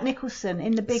and Jack Nicholson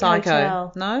in the big Psycho.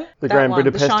 hotel? No? The That Grand one,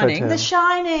 Budapest The Shining. Hotel. The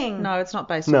Shining. No, it's not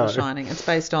based No. on The Shining. It's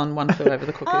based on One Flew Over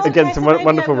the Cuckoo's Nest. Again, Okay, some so maybe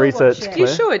wonderful I will research, watch it. You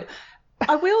Claire. should.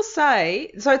 I will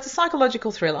say, so it's a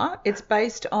psychological thriller. It's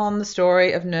based on the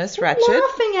story of Nurse Ratchet.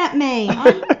 Laughing at me.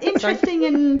 I'm interesting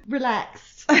and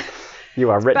relaxed.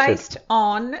 You are wretched. Based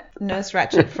on Nurse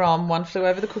Ratchet from One Flew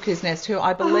Over the Cuckoo's Nest, who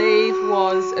I believe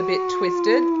was a bit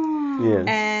twisted. Yes.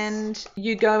 And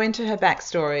you go into her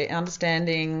backstory,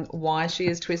 understanding why she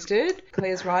is twisted.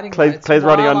 Claire's writing Claire's notes.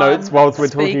 writing our while notes I'm whilst we're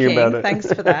talking speaking. about it. Thanks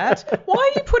for that. Why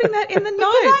are you putting that in the Because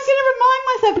I'm going notes? to remind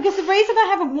myself, because the reason I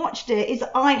haven't watched it is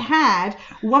I had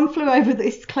One Flew Over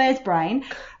This Claire's brain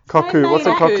Cockoo. What's a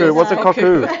Same cockoo? What's a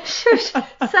cockoo?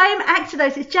 Same actor though.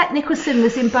 It's Jack Nicholson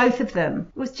was in both of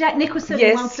them. Was Jack Nicholson in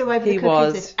Yes, One Flew Over he the Cuckoo's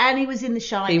was. Nest? And he was in The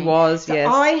Shining. He was, so yes.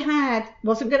 I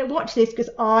wasn't going to watch this because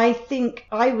I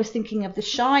was thinking of The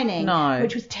Shining, No.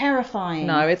 which was terrifying.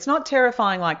 No, it's not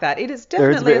terrifying like that. It is There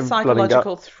is a definitely bit a of blood and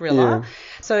psychological guts. thriller. Yeah.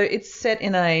 So it's set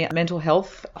in a mental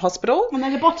health hospital. And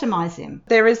they lobotomise him.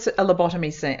 There is a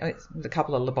lobotomy scene, a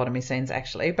couple of lobotomy scenes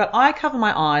actually, but I cover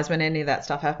my eyes when any of that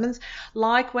stuff happens.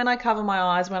 Like when I cover my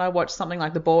eyes when I watch something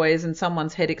like The Boys and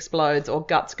someone's head explodes or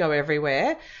guts go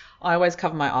everywhere. I always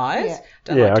cover my eyes. Yeah.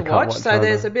 Don't Yeah, like I to can't watch. watch So either.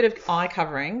 there's a bit of eye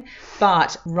covering.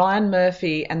 But Ryan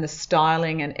Murphy and the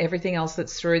styling and everything else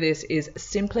that's through this is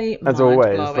simply As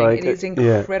always, mind-blowing. like, It is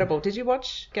yeah. incredible. Did you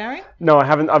watch, Gary? No, I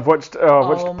haven't. I've watched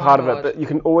Oh, my part of God. it, but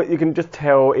you can just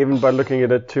tell even by looking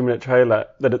at a 2-minute trailer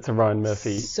that it's a Ryan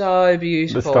Murphy. So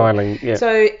beautiful. The styling, yeah.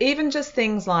 So even just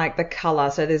things like the colour,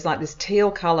 so there's like this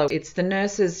teal colour. It's the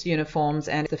nurses' uniforms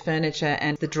and the furniture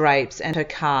and the drapes and her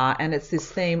car, and it's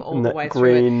this theme all And the that way green-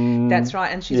 through it. That's right.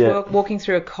 And she's Yeah. walking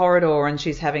through a corridor and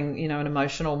she's having, an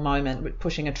emotional moment with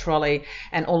pushing a trolley,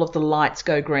 and all of the lights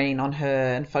go green on her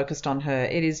and focused on her.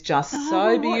 It is just so I'll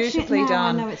watch it beautifully now.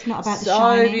 done. I know it's not about The so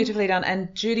Shining. beautifully done. And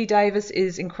Judi Davis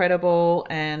is incredible,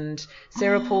 and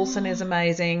Sarah Paulson is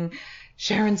amazing.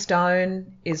 Sharon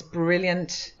Stone is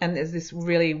brilliant, and there's this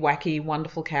really wacky,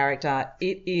 wonderful character.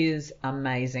 It is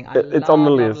amazing. It's on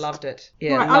the list. Loved it.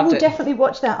 Yeah, Right, I loved will it. definitely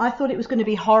watch that. I thought it was going to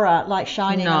be horror like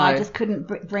Shining, No. and I just couldn't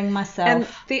bring myself. And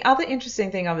the other interesting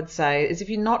thing I would say is if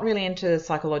you're not really into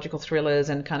psychological thrillers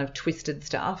and kind of twisted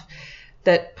stuff,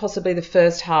 that possibly the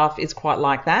first half is quite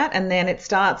like that, and then it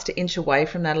starts to inch away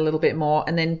from that a little bit more,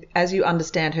 and then as you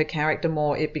understand her character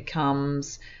more, it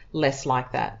becomes less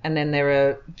like that. And then there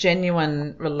are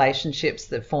genuine relationships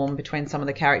that form between some of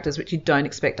the characters which you don't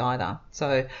expect either.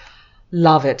 So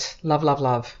love it. Love, love,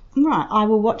 love. Right, I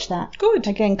will watch that. Good.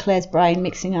 Again, Claire's brain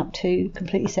mixing up two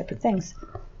completely separate things.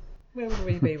 Where would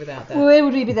we be without that? Where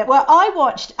would we be there? Well, I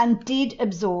watched and did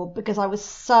absorb because I was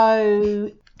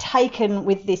so taken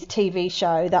with this TV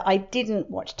show that I didn't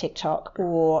watch TikTok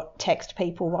or text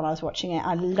people while I was watching it.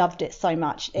 I loved it so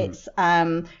much. It's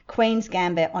Queen's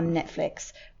Gambit on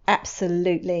Netflix.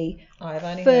 Absolutely I've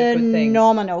only heard good things.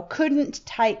 phenomenal. Couldn't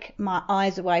take my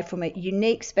eyes away from it.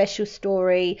 Unique, special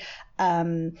story.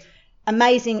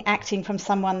 Amazing acting from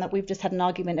someone that we've just had an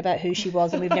argument about who she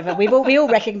was, and we all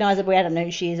recognise her, but we don't know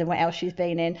who she is and what else she's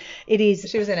been in. It is.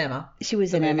 She was in Emma. She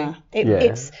was The in movie. Emma. Yeah.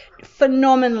 It's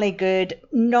phenomenally good.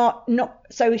 Not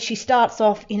so she starts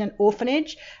off in an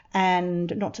orphanage,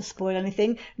 and not to spoil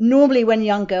anything. Normally, when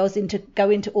young girls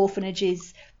go into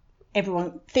orphanages,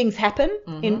 things happen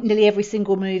in nearly every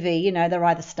single movie. They're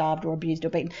either starved or abused or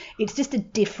beaten. It's just a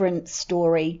different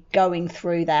story going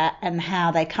through that and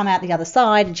how they come out the other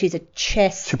side. And she's a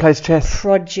chess She plays chess.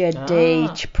 prodigy.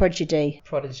 Prodigy.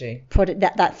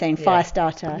 That thing,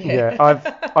 Firestarter. Yeah,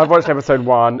 I've watched episode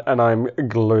 1 and I'm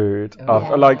glued.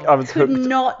 I was Could hooked.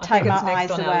 not take my it's next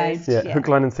eyes on our away. list. Yeah, hook,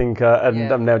 line and sinker, and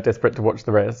Yeah. I'm now desperate to watch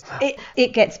the rest.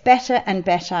 It gets better and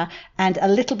better, and a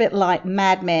little bit like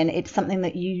Mad Men, it's something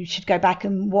that you should go back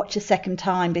and watch a second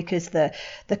time because the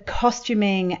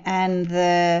costuming and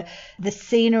the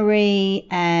scenery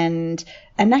and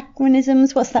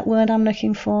anachronisms. What's that word I'm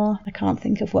looking for? I can't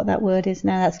think of what that word is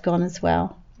now. That's gone as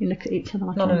well. You look at each other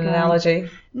like Not I'm an going. analogy.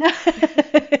 No,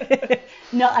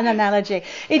 not an analogy.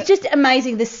 It's just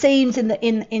amazing the scenes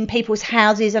in people's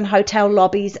houses and hotel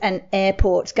lobbies and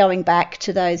airports going back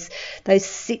to those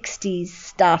 60s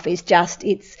stuff is just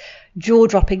it's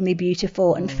jaw-droppingly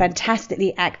beautiful and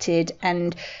fantastically acted,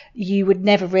 and you would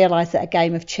never realise that a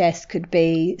game of chess could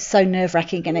be so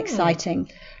nerve-wracking and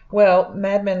exciting. Well,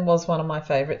 Mad Men was one of my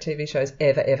favourite TV shows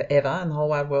ever in the whole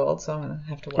wide world, so I'm going to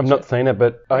have to watch I've not it. seen it,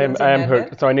 but I am haven't seen Mad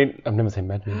hooked. Men? So I've never seen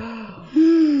Mad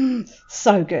Men.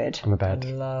 So good. I'm a bad.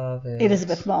 Love it.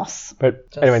 Elizabeth Moss.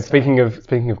 But Just anyway, so- speaking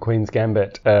of Queen's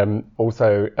Gambit,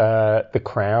 also The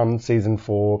Crown season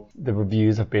 4, the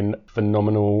reviews have been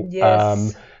phenomenal.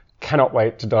 Yes. Cannot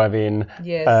wait to dive in.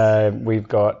 Yes. We've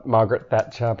got Margaret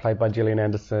Thatcher, played by Gillian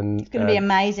Anderson. It's gonna be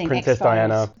amazing, Princess X-Files.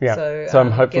 Diana. Yeah. So, So, I'm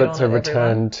get hopeful on it's a it, return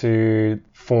everyone. to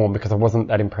form because I wasn't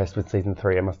that impressed with season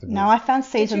 3, I must admit. No, I found Did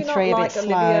season you not 3 a like bit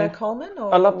Olivia slow. Colman?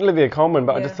 Or? I loved Olivia Colman,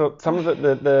 but I Yeah. just thought some of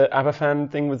the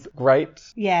Aberfan thing was great.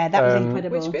 Yeah, that was Um,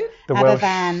 incredible. Which bit? The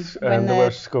Aberfan, Welsh, the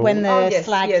Welsh school. when the Oh, yes,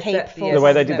 slag yes, heap that- falls. yes. The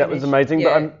way they did that that was was- amazing,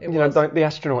 yeah, but it you know, was. the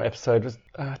astronaut episode was.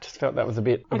 I just felt that was a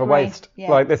bit of a Agree, waste.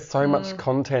 yeah. Like there's so much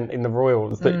content in the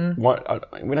Royals that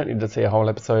we don't need to see a whole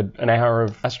episode, an hour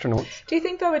of astronauts. Do you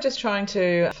think they were just trying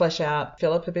to flesh out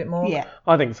Philip a bit more? Yeah,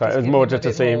 I think so. Just it was give more him a just to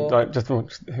bit see, more- like, just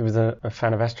who was a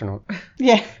fan of astronaut.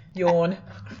 yeah. Yawn.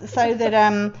 so that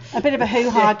a bit of a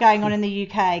hoo-ha going on in the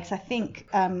UK, because I think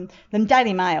the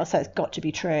Daily Mail, so it's got to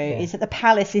be true, is that the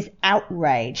palace is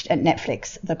outraged at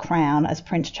Netflix The Crown as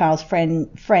Prince Charles'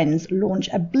 friends launch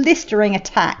a blistering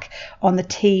attack on the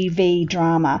TV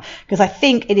drama, because I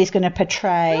think it is going to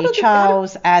portray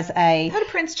Charles as a... How do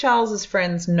Prince Charles's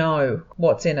friends know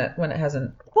what's in it when it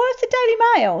hasn't? Well, it's the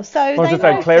Daily Mail, so I was they just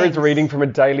saying, know Claire things. is reading from a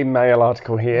Daily Mail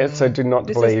article here, so do not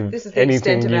believe this is the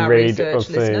anything extent of you our read or research,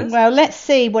 see. listeners. Well, let's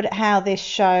see how this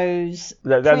shows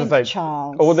That's Prince like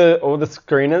Charles. all the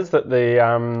screeners that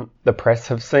the press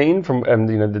have seen from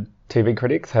the TV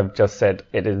critics have just said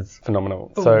it is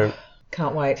phenomenal. So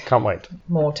Can't wait. can't wait.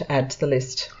 More to add to the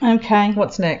list. Okay.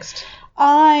 What's next?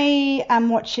 I am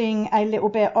watching a little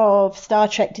bit of Star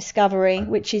Trek Discovery,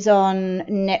 which is on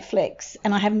Netflix,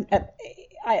 and I haven't.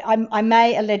 I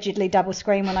may allegedly double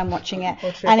screen when I'm watching it,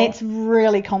 and it's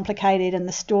really complicated, and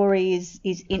the story is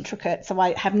intricate, so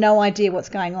I have no idea what's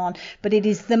going on. But it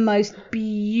is the most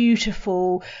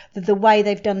beautiful. The way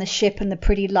they've done the ship and the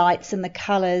pretty lights and the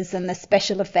colours and the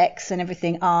special effects and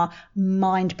everything are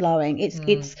mind blowing.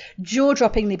 It's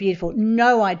jaw-droppingly beautiful.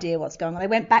 No idea what's going on. They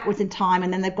went backwards in time,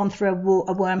 and then they've gone through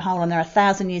a wormhole, and they're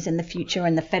 1,000 years in the future,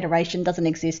 and the Federation doesn't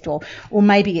exist, or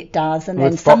maybe it does, and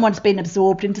then someone's been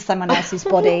absorbed into someone else's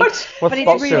body. What's But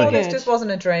Spock it's really doing? This good. just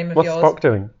wasn't a dream of What's yours. Spock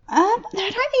doing? I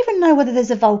don't even know whether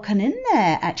there's a Vulcan in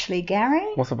there, actually, Gary.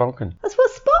 What's a Vulcan? That's what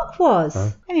Spock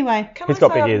was. Anyway. Can He's I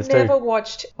got say big ears I've too. never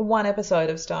watched one episode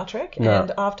of Star Trek, No.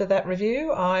 and after that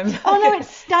review, I'm... Oh no,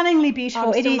 it's stunningly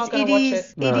beautiful. I'm still not going to watch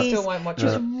it. It I is still won't watch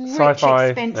just it. rich, Sci-fi,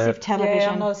 expensive television. Yeah,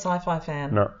 I'm not a sci-fi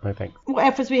fan. No thanks. What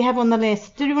else do we have on the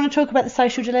list? Do we want to talk about the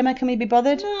social dilemma? Can we be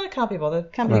bothered? No, I can't be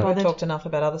bothered. Can't be We've bothered. talked enough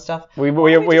about other stuff. We all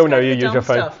Why don't know just go you to the use your dumb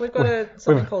phone. stuff? We've got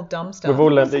something called dumb stuff. We've all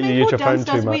learnt that Something you use called your phone dumb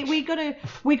too stuff.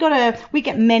 much. We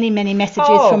get many messages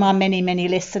Oh. from our many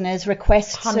listeners,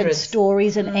 requests and Hundreds.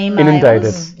 stories and emails.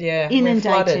 Inundated. Yeah, we're Inundated.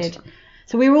 flooded.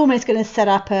 So we're almost going to set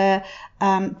up a.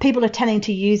 People are tending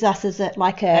to use us as a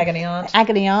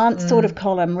Agony aunt. sort of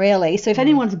column, really. So if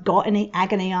anyone's got any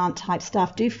agony aunt type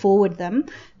stuff, do forward them.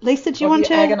 Lisa, do you want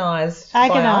to agonised? by us?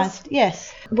 Agonised,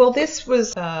 yes. Well, this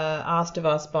was asked of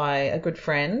us by a good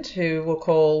friend who we'll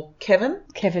call Kevin,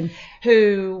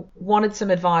 who wanted some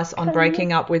advice on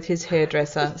breaking up with his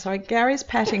hairdresser. Sorry, Gary's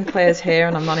patting Claire's hair,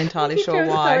 and I'm not entirely Thank you sure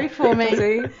for why. sorry for me.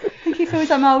 See? Thank you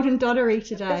for I'm old and doddery Is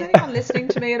today. anyone listening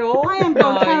to me at all? I am. No, Go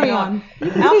on, carry you're on.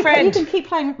 not. Our friend You can keep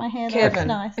playing with my hair. Kevin.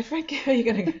 That's nice. If you're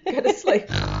going to go to sleep.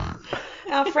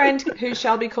 Our friend, who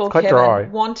shall be called quite Kevin, dry.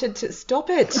 wanted to stop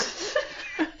it.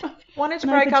 Wanted to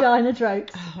No break up. vagina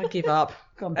jokes. I give up.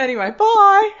 Go on. Anyway,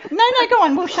 bye. No, go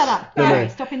on. We'll shut up. No, Gary, no.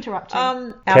 stop interrupting.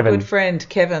 Our Kevin. good friend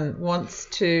Kevin wants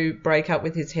to break up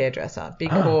with his hairdresser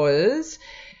because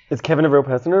Is Kevin a real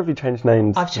person, or have you changed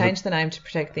names? I've changed the name to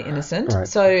protect the innocent. Right.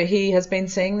 So he has been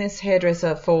seeing this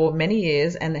hairdresser for many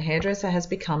years, and the hairdresser has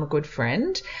become a good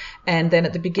friend. And then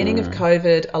at the beginning of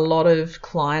COVID, a lot of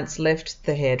clients left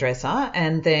the hairdresser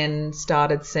and then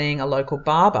started seeing a local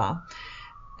barber.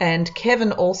 And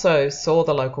Kevin also saw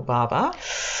the local barber.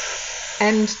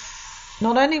 And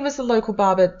not only was the local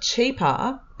barber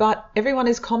cheaper, but everyone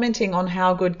is commenting on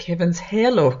how good Kevin's hair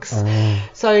looks.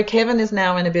 So Kevin is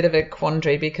now in a bit of a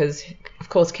quandary because, of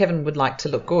course, Kevin would like to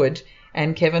look good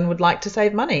and Kevin would like to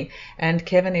save money. And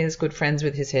Kevin is good friends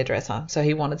with his hairdresser, so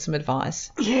he wanted some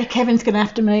advice. Yeah, Kevin's going to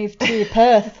have to move to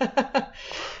Perth.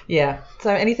 Yeah.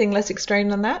 So anything less extreme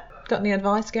than that? Got any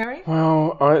advice, Gary?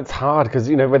 Well, it's hard because,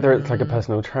 whether it's like a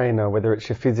personal trainer, whether it's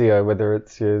your physio, whether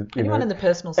it's your, Anyone in the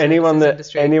personal services anyone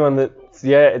industry. that's,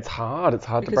 it's hard. It's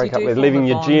hard to Because break you up do with. form Leaving a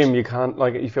your bond. gym, you can't,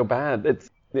 you feel bad. It's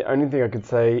the only thing I could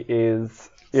say is,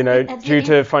 Have due you-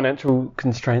 to financial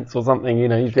constraints or something,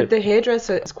 you get... The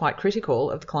hairdresser is quite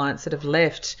critical of the clients that have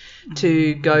left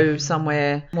to go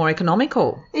somewhere more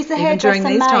economical. Is the even during hairdresser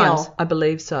these male? times. I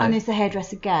believe so. And is the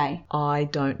hairdresser gay? I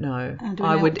don't know. And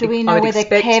Do we know whether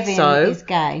expect Kevin so. is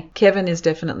gay? Kevin is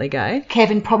definitely gay.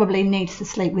 Kevin probably needs to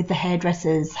sleep with the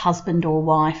hairdresser's husband or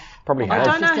wife. Probably I has.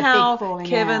 don't know Just a big how falling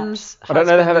Kevin's I don't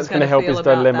know how husband that's is going to help feel his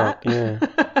about dilemma.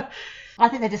 that. Yeah. I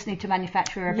think they just need to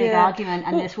manufacture a big Yeah. argument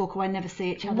and just walk away and never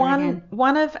see each other again.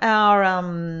 One of our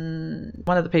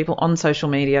one of the people on social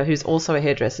media who's also a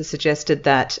hairdresser suggested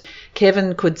that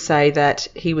Kevin could say that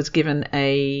he was given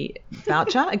a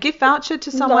gift voucher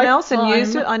to someone else and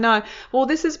used it. Lifetime. I know. Well,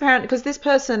 this is apparent because this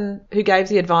person who gave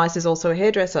the advice is also a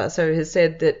hairdresser, so has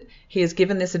said that he has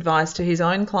given this advice to his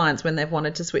own clients when they've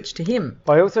wanted to switch to him.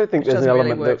 I also think there's an doesn't really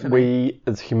element work that for we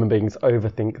as human beings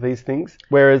overthink these things.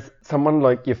 Whereas someone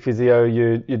like your physio,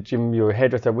 your gym, your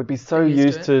hairdresser would be so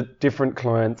used to different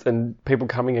clients and people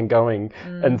coming and going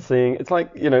and seeing. It's like,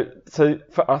 so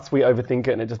for us, we overthink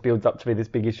it and it just builds up to be this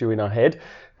big issue in our head.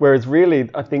 Whereas really,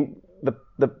 I think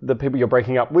the people you're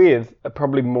breaking up with are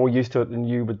probably more used to it than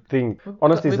you would think.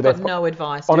 Honesty is the best. We've got no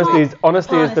advice. Honesty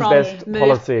is the best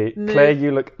policy. Claire,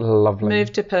 you look lovely.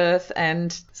 Move to Perth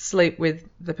and sleep with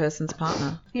the person's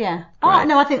partner. Yeah. Oh,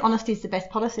 no, I think honesty is the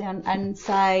best policy, and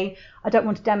say, I don't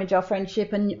want to damage our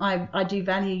friendship, and I do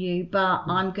value you, but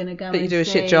I'm going to go. But you do a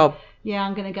shit job. Yeah,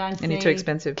 I'm going to go and see. And you're too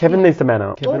expensive. Kevin needs to man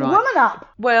up. Woman up.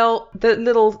 Well, the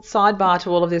little sidebar to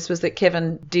all of this was that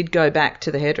Kevin did go back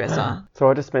to the hairdresser. So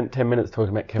I just spent 10 minutes talking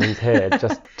about Kevin's hair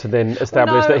just to then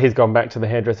establish that he's gone back to the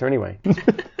hairdresser anyway.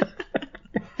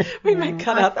 We may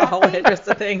cut out the whole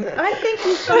hairdresser thing. I think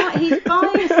he's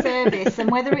buying a service, and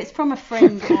whether it's from a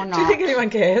friend or not. Do you think anyone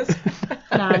cares?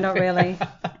 No, not really.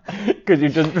 Because you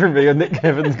just revealed that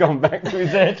Kevin's gone back to his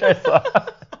hairdresser.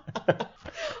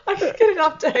 I can get an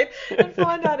update and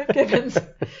find out if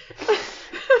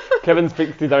Kevin's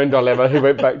fixed his own dilemma. He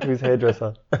went back to his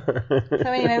hairdresser. So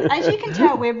anyway, as you can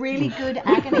tell, we're really good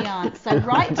agony aunts. So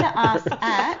write to us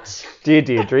at Dear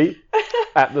Deirdre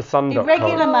at thesun.com.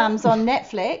 Irregular Mums on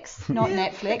Netflix, not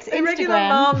Netflix,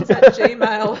 Instagram.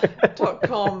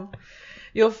 irregularmums@gmail.com.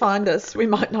 You'll find us. We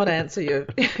might not answer your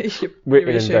We're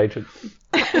issue. inundated.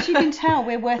 As you can tell,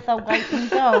 we're worth our weight in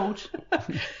gold.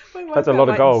 That's a lot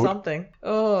of gold. Something.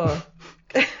 Oh.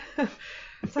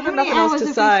 So How many nothing else hours to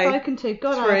have say. we spoken to?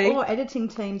 God, 3. our editing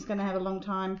team's going to have a long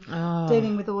time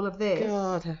dealing with all of this.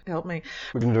 God, help me.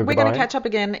 We're going to catch up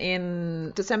again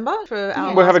in December for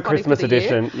our We'll have a last potty for Christmas the year.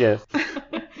 edition, yes.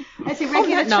 That's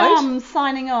Irregular On that note- Chums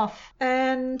signing off.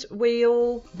 And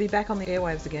we'll be back on the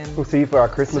airwaves again. We'll see you for our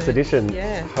Christmas Soon. edition.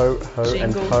 Yeah. Ho, ho,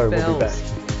 and Jingle ho. We'll be bells. back.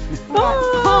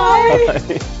 Bye.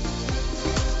 Bye.